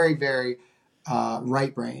I'm very, very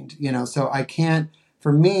right-brained, you know, so I can't,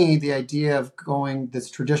 for me, the idea of going this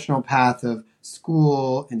traditional path of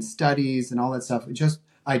school and studies and all that stuff,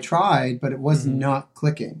 I tried, but it was not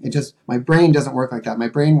clicking. My brain doesn't work like that. My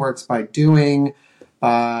brain works by doing,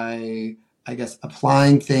 by, I guess,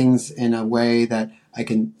 applying things in a way that I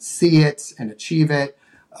can see it and achieve it.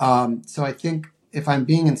 So I think if I'm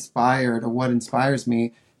being inspired, or what inspires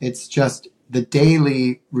me, it's just the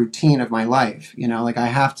daily routine of my life. You know, like I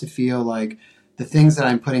have to feel like the things that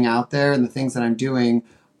I'm putting out there and the things that I'm doing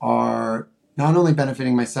are not only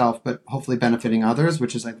benefiting myself, but hopefully benefiting others,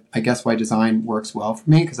 which is, I guess, why design works well for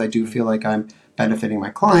me, because I do feel like I'm benefiting my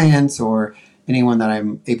clients or anyone that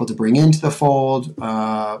I'm able to bring into the fold,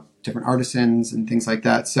 different artisans and things like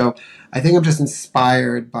that. So I think I'm just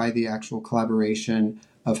inspired by the actual collaboration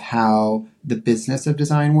of how the business of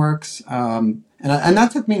design works. And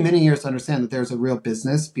that took me many years to understand that there's a real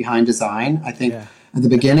business behind design. I think at the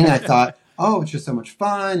beginning I thought, oh, it's just so much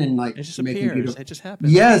fun, and like it just making appears. beautiful. It just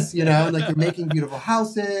happens. Yes, you know, like you're making beautiful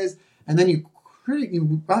houses, and then you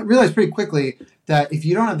realize pretty quickly that if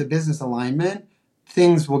you don't have the business alignment,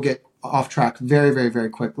 things will get off track very, very, very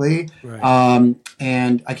quickly. Right.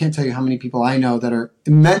 And I can't tell you how many people I know that are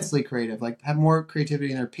immensely creative, like have more creativity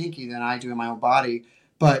in their pinky than I do in my own body,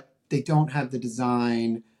 but they don't have the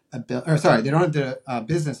design ability, they don't have the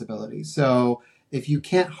business ability. So if you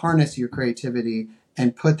can't harness your creativity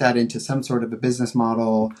and put that into some sort of a business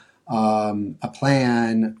model, a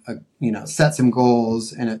plan, set some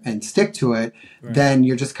goals and stick to it, then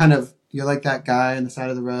you're just you're like that guy on the side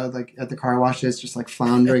of the road, like at the car washes, just like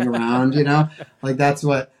floundering around, you know, like that's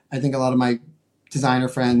what I think a lot of my designer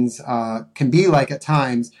friends can be like at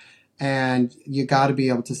times. And you got to be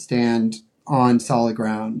able to stand on solid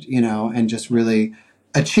ground, you know, and just really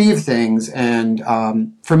achieve things. And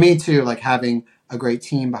for me too, like having a great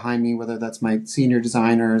team behind me, whether that's my senior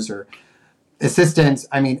designers or assistants.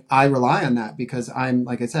 I mean, I rely on that because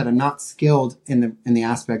like I said, I'm not skilled in the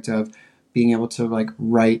aspect of being able to like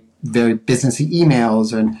write very businessy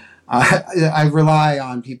emails, and I rely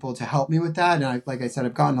on people to help me with that. And like I said,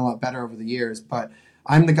 I've gotten a lot better over the years, but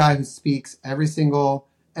I'm the guy who speaks every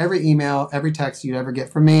email, every text you'd ever get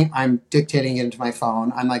from me. I'm dictating it into my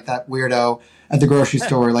phone. I'm like that weirdo at the grocery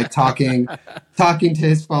store, like talking to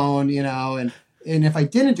his phone, you know, and if I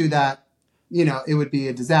didn't do that, you know, it would be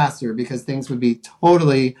a disaster because things would be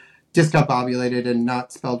totally discombobulated and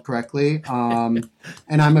not spelled correctly. And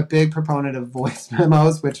I'm a big proponent of voice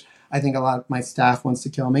memos, which I think a lot of my staff wants to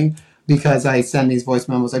kill me because I send these voice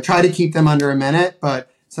memos. I try to keep them under a minute, but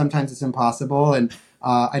sometimes it's impossible. And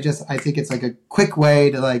I think it's like a quick way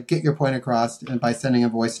to like get your point across by sending a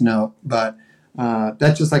voice note. But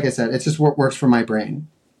that's just, like I said, it's just what works for my brain.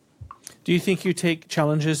 Do you think you take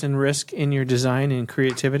challenges and risk in your design and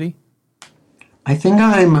creativity? I think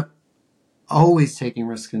I'm always taking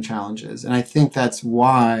risks and challenges. And I think that's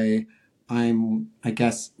why I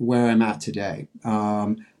guess, where I'm at today.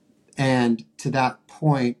 And to that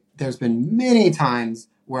point, there's been many times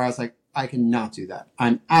where I was like, I cannot do that.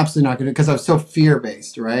 I'm absolutely not going to, because I was so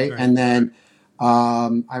fear-based, right? And then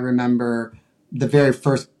I remember the very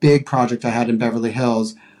first big project I had in Beverly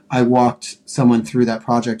Hills, I walked someone through that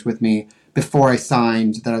project with me before I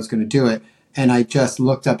signed that I was going to do it. And I just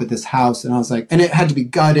looked up at this house and I was like, and it had to be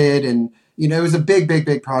gutted. And, it was a big, big,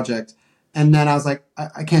 big project. And then I was like,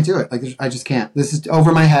 I can't do it. Like, I just can't. This is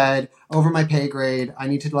over my head, over my pay grade. I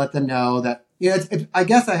need to let them know that, I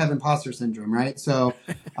guess I have imposter syndrome, right? So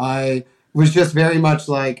I was just very much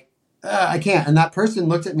like, I can't. And that person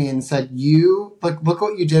looked at me and said, look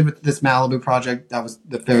what you did with this Malibu project. That was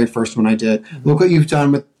the very first one I did. Mm-hmm. Look what you've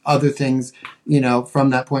done with other things, from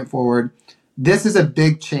that point forward. This is a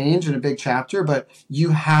big change and a big chapter, but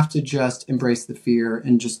you have to just embrace the fear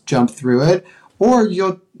and just jump through it, or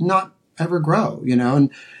you'll not ever grow,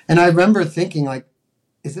 And I remember thinking, like,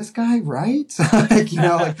 is this guy right?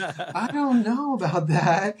 I don't know about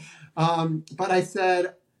that. But I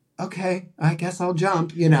said, okay, I guess I'll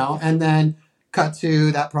jump, and then cut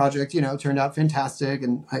to that project, turned out fantastic.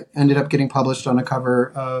 And I ended up getting published on a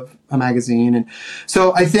cover of a magazine. And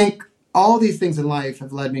so I think all these things in life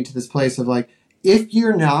have led me to this place of like, if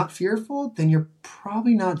you're not fearful, then you're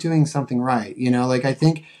probably not doing something right. I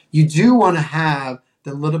think you do want to have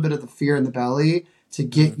the little bit of the fear in the belly to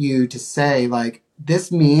get you to say, like,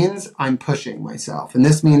 this means I'm pushing myself and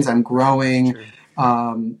this means I'm growing.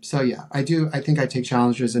 So yeah, I think I take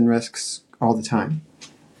challenges and risks all the time.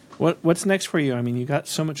 What's next for you? I mean, you got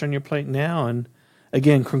so much on your plate now, and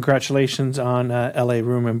again, congratulations on LA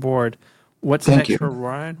Room and Board. What's Thank next you. for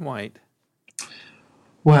Ryan White?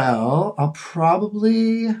 Well, I'll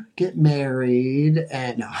probably get married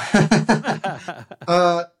and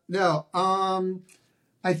no.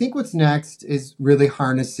 I think what's next is really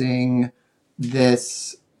harnessing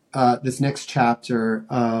this next chapter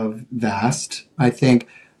of Vast. I think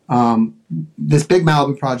this big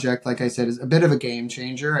Malibu project, like I said, is a bit of a game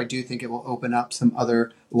changer. I do think it will open up some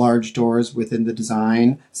other large doors within the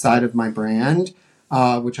design side of my brand,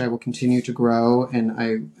 which I will continue to grow, and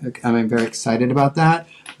I'm very excited about that.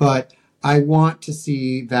 But I want to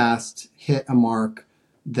see Vast hit a mark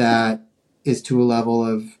that is to a level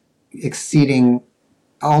of exceeding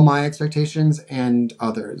all my expectations and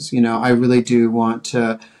others. I really do want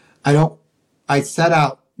to. I set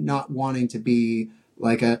out not wanting to be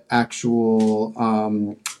like an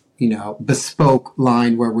actual, bespoke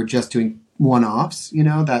line where we're just doing one-offs.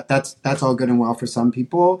 That's all good and well for some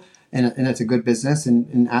people, and it's a good business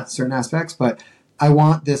in at certain aspects. But I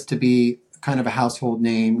want this to be kind of a household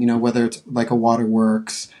name. Whether it's like a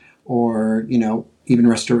Waterworks or even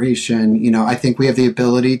restoration. I think we have the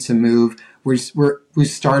ability to move. We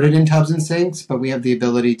started in tubs and sinks, but we have the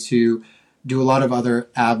ability to do a lot of other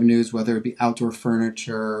avenues, whether it be outdoor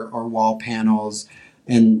furniture or wall panels,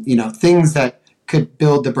 and things that could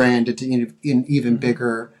build the brand into an even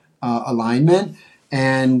bigger alignment.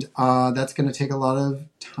 And that's going to take a lot of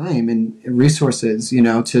time and resources,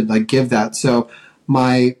 to like give that. So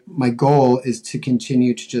my goal is to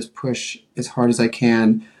continue to just push as hard as I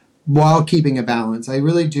can while keeping a balance. I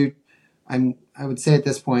really do. I would say at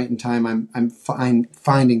this point in time, I'm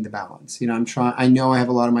finding the balance. I'm trying. I know I have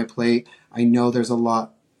a lot on my plate. I know there's a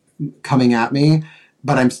lot coming at me,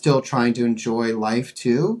 but I'm still trying to enjoy life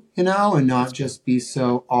too, and not just be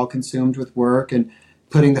so all consumed with work and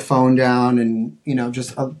putting the phone down and,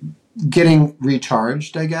 just getting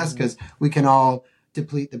recharged, I guess, because we can all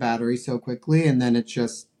deplete the battery so quickly, and then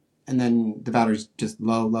the battery's just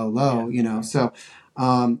low, Yeah. So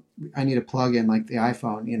I need to plug in like the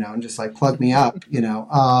iPhone, and just like plug me up,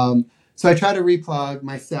 So I try to replug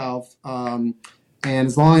myself. And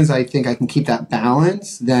as long as I think I can keep that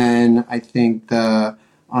balance, then I think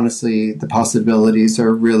honestly, the possibilities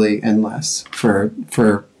are really endless for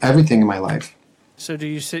everything in my life. So do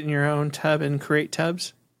you sit in your own tub and create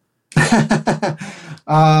tubs? I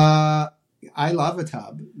love a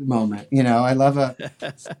tub moment. I love a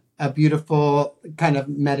beautiful kind of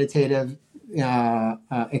meditative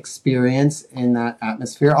experience in that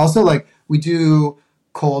atmosphere. Also, like, we do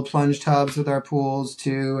cold plunge tubs with our pools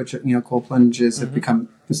too, which, cold plunges have become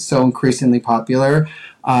so increasingly popular.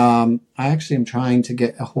 I actually am trying to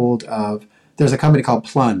get a hold of, there's a company called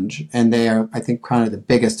Plunge, and they are, I think, kind of the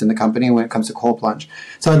biggest in the company when it comes to cold plunge.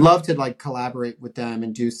 So I'd love to like collaborate with them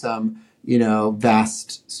and do some,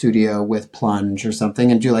 Vast studio with Plunge or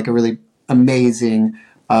something, and do like a really amazing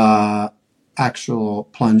actual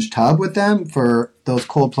plunge tub with them for those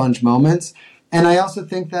cold plunge moments. And I also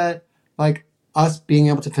think that like us being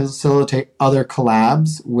able to facilitate other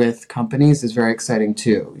collabs with companies is very exciting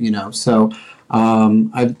too, you know. So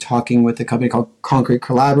I'm talking with a company called Concrete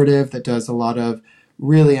Collaborative that does a lot of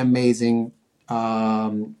really amazing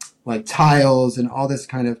like tiles and all this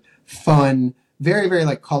kind of fun, very, very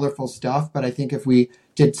like colorful stuff. But I think if we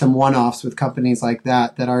did some one-offs with companies like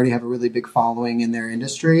that that already have a really big following in their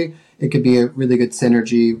industry, it could be a really good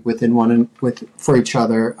synergy within for each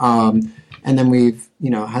other. And then we've, you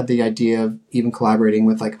know, had the idea of even collaborating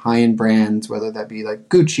with like high-end brands, whether that be like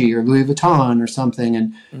Gucci or Louis Vuitton or something.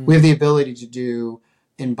 And we have the ability to do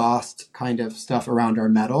embossed kind of stuff around our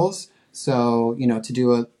metals. So, you know, to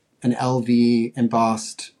do an LV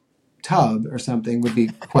embossed tub or something would be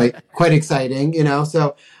quite exciting, you know.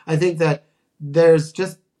 So I think that there's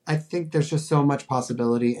just so much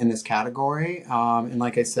possibility in this category. And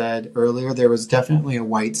like I said earlier, there was definitely a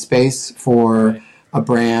white space for a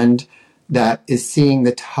brand that is seeing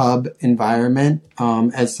the tub environment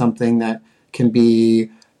as something that can be,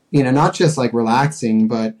 you know, not just like relaxing,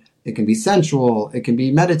 but it can be sensual, it can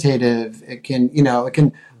be meditative, it can, you know, it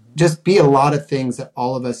can just be a lot of things that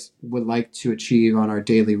all of us would like to achieve on our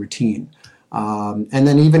daily routine. And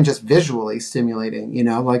then even just visually stimulating, you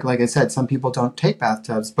know, like I said, some people don't take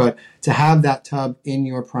bathtubs, but to have that tub in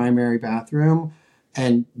your primary bathroom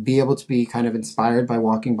and be able to be kind of inspired by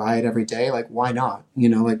walking by it every day, like why not? You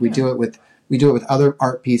know, like we do it with other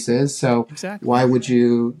art pieces. So why would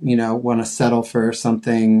you, you know, want to settle for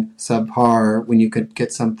something subpar when you could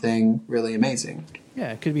get something really amazing?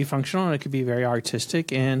 Yeah, it could be functional and it could be very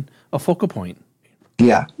artistic and a focal point.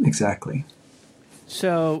 Yeah, exactly.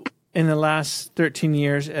 So in the last 13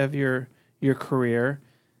 years of your career,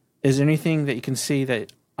 is there anything that you can see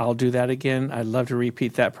that I'll do that again? I'd love to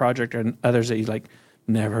repeat that project, and others that you like,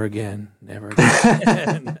 never again, never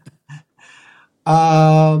again.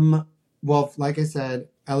 Well, like I said,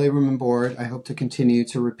 LA Room and Board, I hope to continue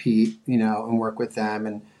to repeat, you know, and work with them.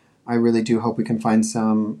 And I really do hope we can find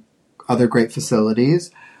some other great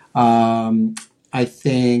facilities. I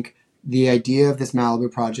think the idea of this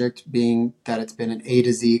Malibu project being that it's been an A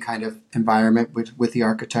to Z kind of environment with the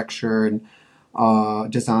architecture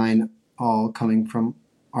and design all coming from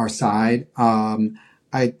our side.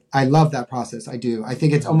 I love that process. I do. I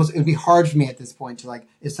think it'd be hard for me at this point to like,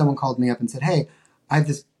 if someone called me up and said, hey, I have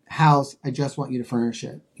this house, I just want you to furnish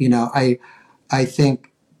it. You know, I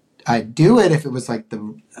think I'd do it if it was like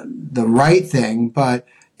the right thing, but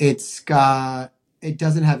it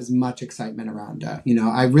doesn't have as much excitement around it. You know,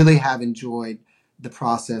 I really have enjoyed the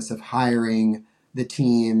process of hiring the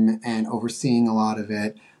team and overseeing a lot of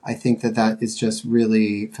it. I think that is just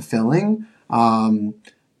really fulfilling.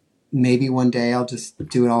 Maybe one day I'll just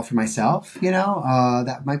do it all for myself, you know,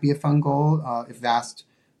 that might be a fun goal. If Vast,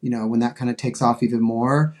 you know, when that kind of takes off even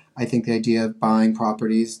more, I think the idea of buying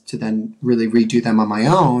properties to then really redo them on my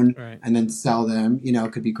own and then sell them, you know,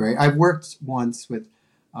 could be great. I've worked once with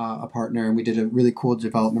a partner and we did a really cool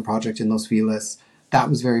development project in Los Feliz. That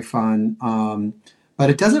was very fun. But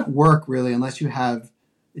it doesn't work really unless you have,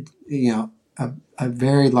 you know, a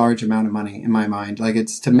very large amount of money in my mind. Like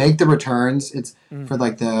it's to make the returns, it's for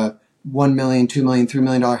like the $1 million, $2 million, $3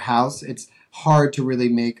 million house. It's hard to really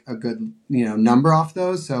make a good, you know, number off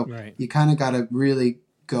those. So you kind of got to really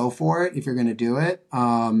go for it if you're going to do it.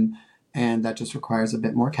 And that just requires a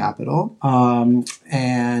bit more capital.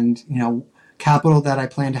 And, you know, capital that I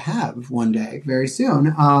plan to have one day very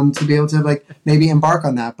soon to be able to like maybe embark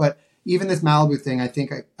on that. But even this Malibu thing, I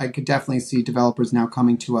think I could definitely see developers now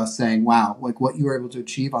coming to us saying, wow, like what you were able to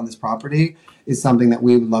achieve on this property is something that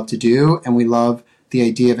we would love to do. And we love the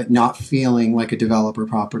idea of it not feeling like a developer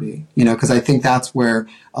property, you know, because I think that's where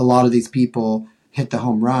a lot of these people hit the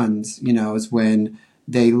home runs, you know, is when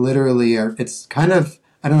they literally are, it's kind of,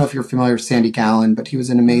 I don't know if you're familiar with Sandy Gallen, but he was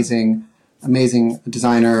an amazing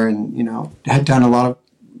designer and, you know, had done a lot of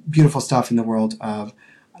beautiful stuff in the world of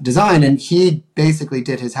design. And he basically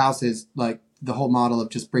did his houses like the whole model of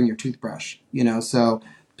just bring your toothbrush, you know, so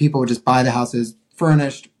people would just buy the houses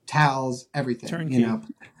furnished, towels, everything, Turnkey. You know,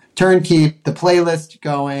 turnkey, the playlist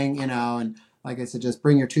going, you know, and like I said, just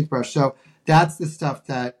bring your toothbrush. So that's the stuff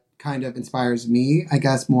that kind of inspires me, I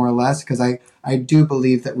guess, more or less, because I do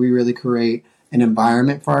believe that we really create an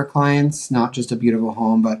environment for our clients, not just a beautiful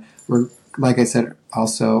home, but we're, like I said,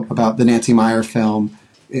 also about the Nancy Meyer film.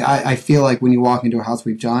 I feel like when you walk into a house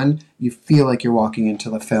we've done, you feel like you're walking into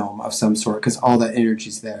the film of some sort because all that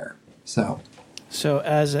energy's there. So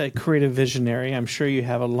as a creative visionary, I'm sure you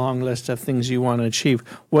have a long list of things you want to achieve.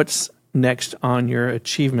 What's next on your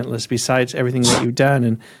achievement list besides everything that you've done?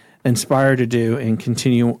 And inspire to do and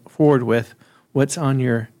continue forward with, what's on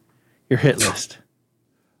your hit list?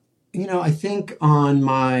 I think on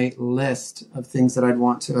my list of things that I'd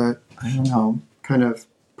want to, I don't know, kind of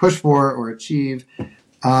push for or achieve.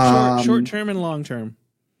 Short term and long term.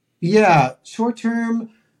 Yeah, short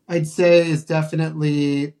term, I'd say is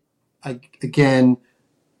definitely, again,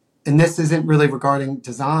 and this isn't really regarding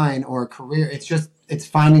design or career. It's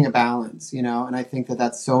finding a balance, and I think that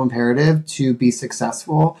that's so imperative to be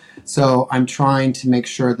successful. So I'm trying to make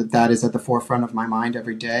sure that that is at the forefront of my mind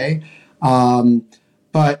every day.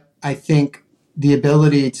 But I think the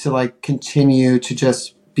ability to continue to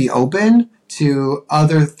just be open to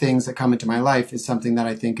other things that come into my life is something that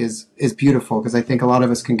I think is beautiful, because I think a lot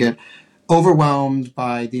of us can get overwhelmed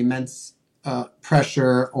by the immense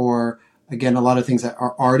pressure or, again, a lot of things that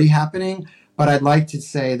are already happening. But I'd like to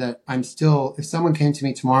say that I'm still, if someone came to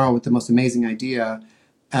me tomorrow with the most amazing idea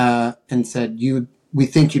and said, we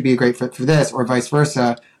think you'd be a great fit for this, or vice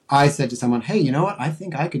versa, I said to someone, hey, you know what? I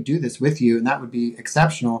think I could do this with you, and that would be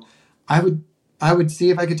exceptional. I would see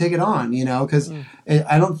if I could take it on, because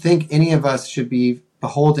I don't think any of us should be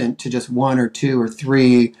beholden to just one or two or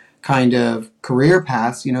three kind of career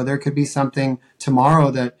paths. There could be something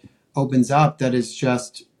tomorrow that opens up that is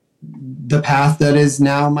just the path that is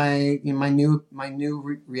now my new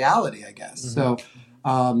reality, I guess. So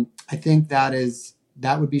I think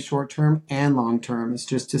that would be short term and long term, is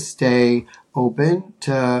just to stay open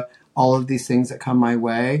to all of these things that come my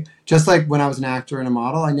way. Just like when I was an actor and a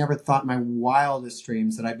model, I never thought in my wildest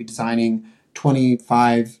dreams that I'd be designing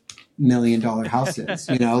 $25 million houses.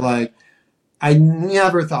 I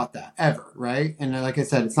never thought that ever, right? And like I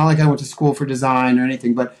said, it's not like I went to school for design or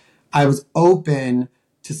anything, but I was open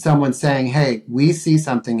to someone saying, hey, we see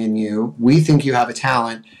something in you. We think you have a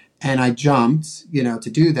talent. And I jumped, to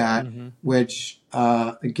do that, which,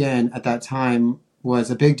 again, at that time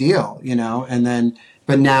was a big deal,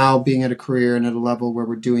 but now being at a career and at a level where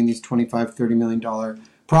we're doing these $25, $30 million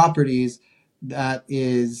properties, that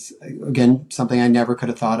is, again, something I never could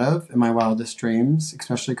have thought of in my wildest dreams,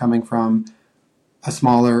 especially coming from a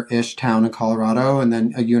smaller-ish town in Colorado and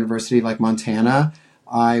then a university like Montana.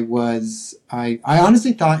 I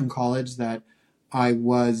honestly thought in college that I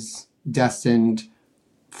was destined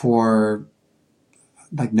for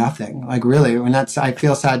nothing, really. And I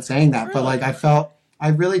feel sad saying that, really? But I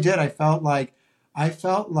really did. I felt like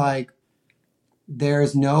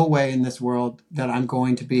there's no way in this world that I'm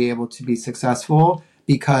going to be able to be successful,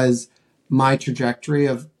 because my trajectory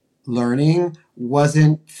of learning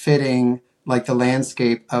wasn't fitting the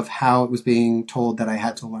landscape of how it was being told that I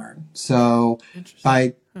had to learn. So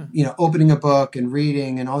by, opening a book and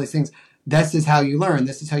reading and all these things, this is how you learn.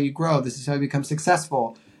 This is how you grow. This is how you become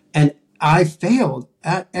successful. And I failed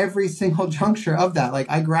at every single juncture of that.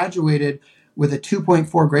 I graduated with a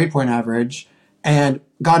 2.4 grade point average and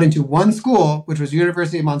got into one school, which was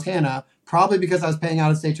University of Montana, probably because I was paying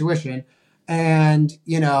out of state tuition. And,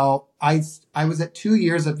 I was at 2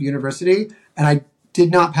 years of university and I did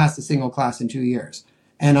not pass a single class in 2 years.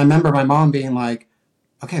 And I remember my mom being like,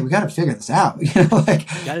 okay, we got to figure this out. You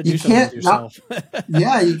gotta do something with yourself.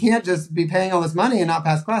 You can't just be paying all this money and not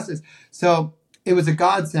pass classes. So it was a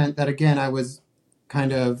godsend that, again, I was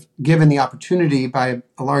kind of given the opportunity by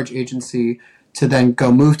a large agency to then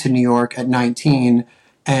go move to New York at 19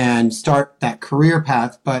 and start that career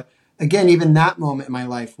path. But again, even that moment in my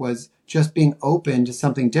life was just being open to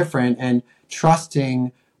something different and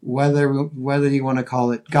trusting, whether you want to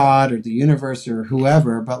call it God or the universe or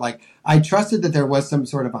whoever, but I trusted that there was some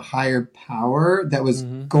sort of a higher power that was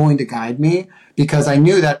going to guide me, because I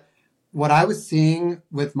knew that what I was seeing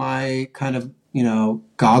with my kind of,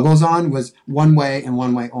 goggles on was one way and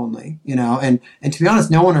one way only, and to be honest,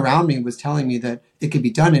 no one around me was telling me that it could be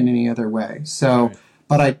done in any other way. So, right.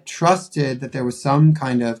 But I trusted that there was some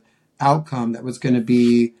kind of outcome that was going to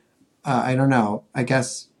be, I don't know, I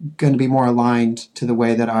guess going to be more aligned to the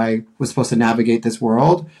way that I was supposed to navigate this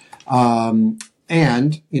world. And,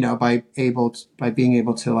 by being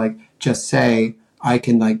able to just say, I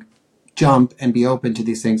can jump and be open to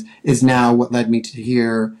these things, is now what led me to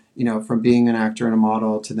here, from being an actor and a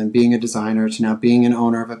model to then being a designer to now being an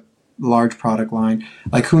owner of a large product line.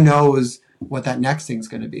 Who knows what that next thing's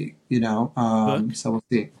going to be, so we'll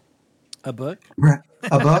see. A book?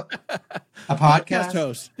 A book, a podcast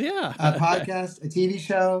host. Yeah. A podcast, a TV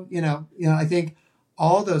show, I think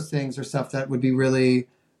all those things are stuff that would be really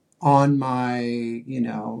on my,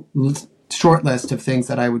 short list of things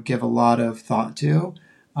that I would give a lot of thought to.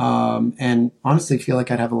 And honestly feel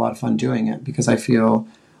like I'd have a lot of fun doing it, because I feel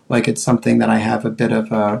like it's something that I have a bit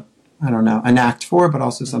of a knack for, but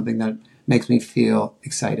also something that makes me feel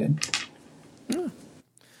excited.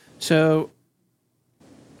 So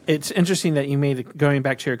it's interesting that you made, going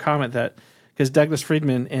back to your comment, that because Douglas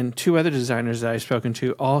Friedman and two other designers that I've spoken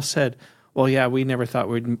to all said, well, yeah, we never thought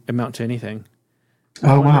we'd amount to anything.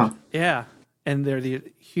 Oh, wow. Yeah. And they're the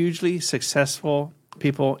hugely successful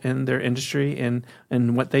people in their industry and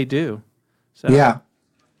what they do. So. Yeah.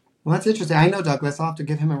 Well, that's interesting. I know Douglas. I'll have to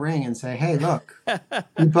give him a ring and say, hey, look,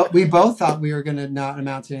 we both thought we were going to not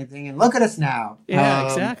amount to anything, and look at us now. Yeah,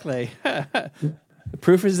 exactly. The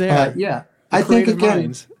proof is there. Yeah. I think, again,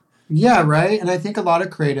 minds. Yeah, right. And I think a lot of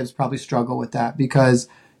creatives probably struggle with that because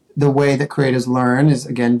the way that creatives learn is,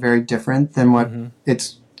 again, very different than what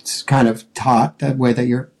it's kind of taught, that way that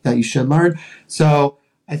you should learn. So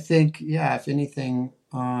I think, yeah, if anything,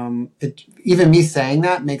 even me saying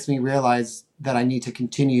that makes me realize that I need to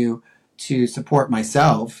continue to support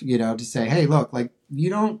myself, to say, hey, look, like, you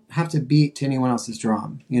don't have to beat to anyone else's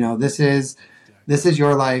drum. This is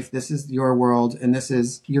your life, this is your world, and this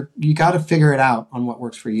is you got to figure it out on what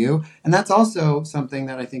works for you. And that's also something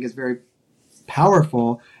that I think is very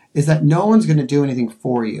powerful, is that no one's going to do anything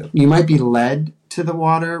for you. You might be led to the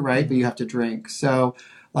water, right? But you have to drink. So,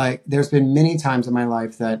 like, there's been many times in my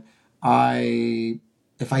life that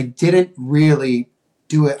if I didn't really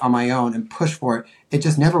do it on my own and push for it, it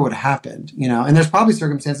just never would have happened, And there's probably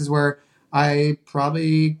circumstances where I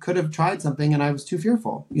probably could have tried something and I was too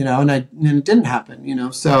fearful, and it didn't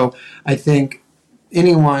happen, So I think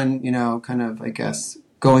anyone, kind of, I guess,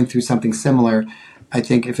 going through something similar, I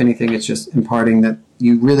think if anything, it's just imparting that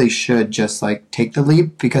you really should just like take the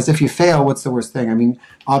leap, because if you fail, what's the worst thing? I mean,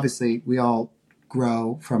 obviously we all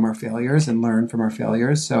grow from our failures and learn from our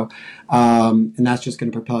failures. So, and that's just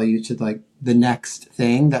going to propel you to like the next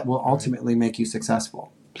thing that will ultimately make you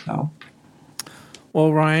successful. So.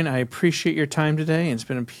 Well, Ryan, I appreciate your time today. It's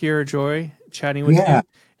been a pure joy chatting with you.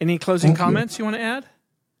 Any closing comments you want to add?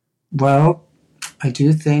 Well, I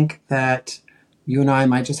do think that you and I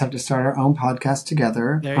might just have to start our own podcast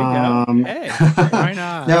together. There you go. Hey, why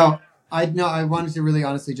not? No, I wanted to really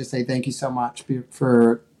honestly just say thank you so much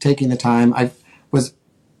for taking the time. I was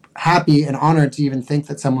happy and honored to even think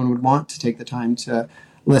that someone would want to take the time to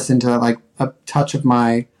listen to like a touch of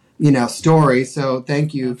my story. So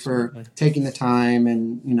thank you for taking the time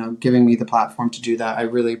and, giving me the platform to do that. I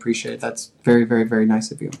really appreciate it. That's very, very, very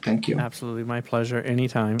nice of you. Thank you. Absolutely. My pleasure.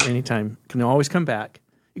 Anytime. You can always come back.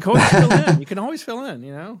 You can always fill in. You can always fill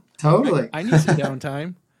in, Totally. I need some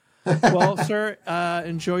downtime. Well, sir,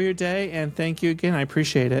 enjoy your day and thank you again. I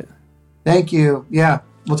appreciate it. Thank you. Yeah.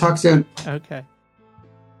 We'll talk soon. Okay.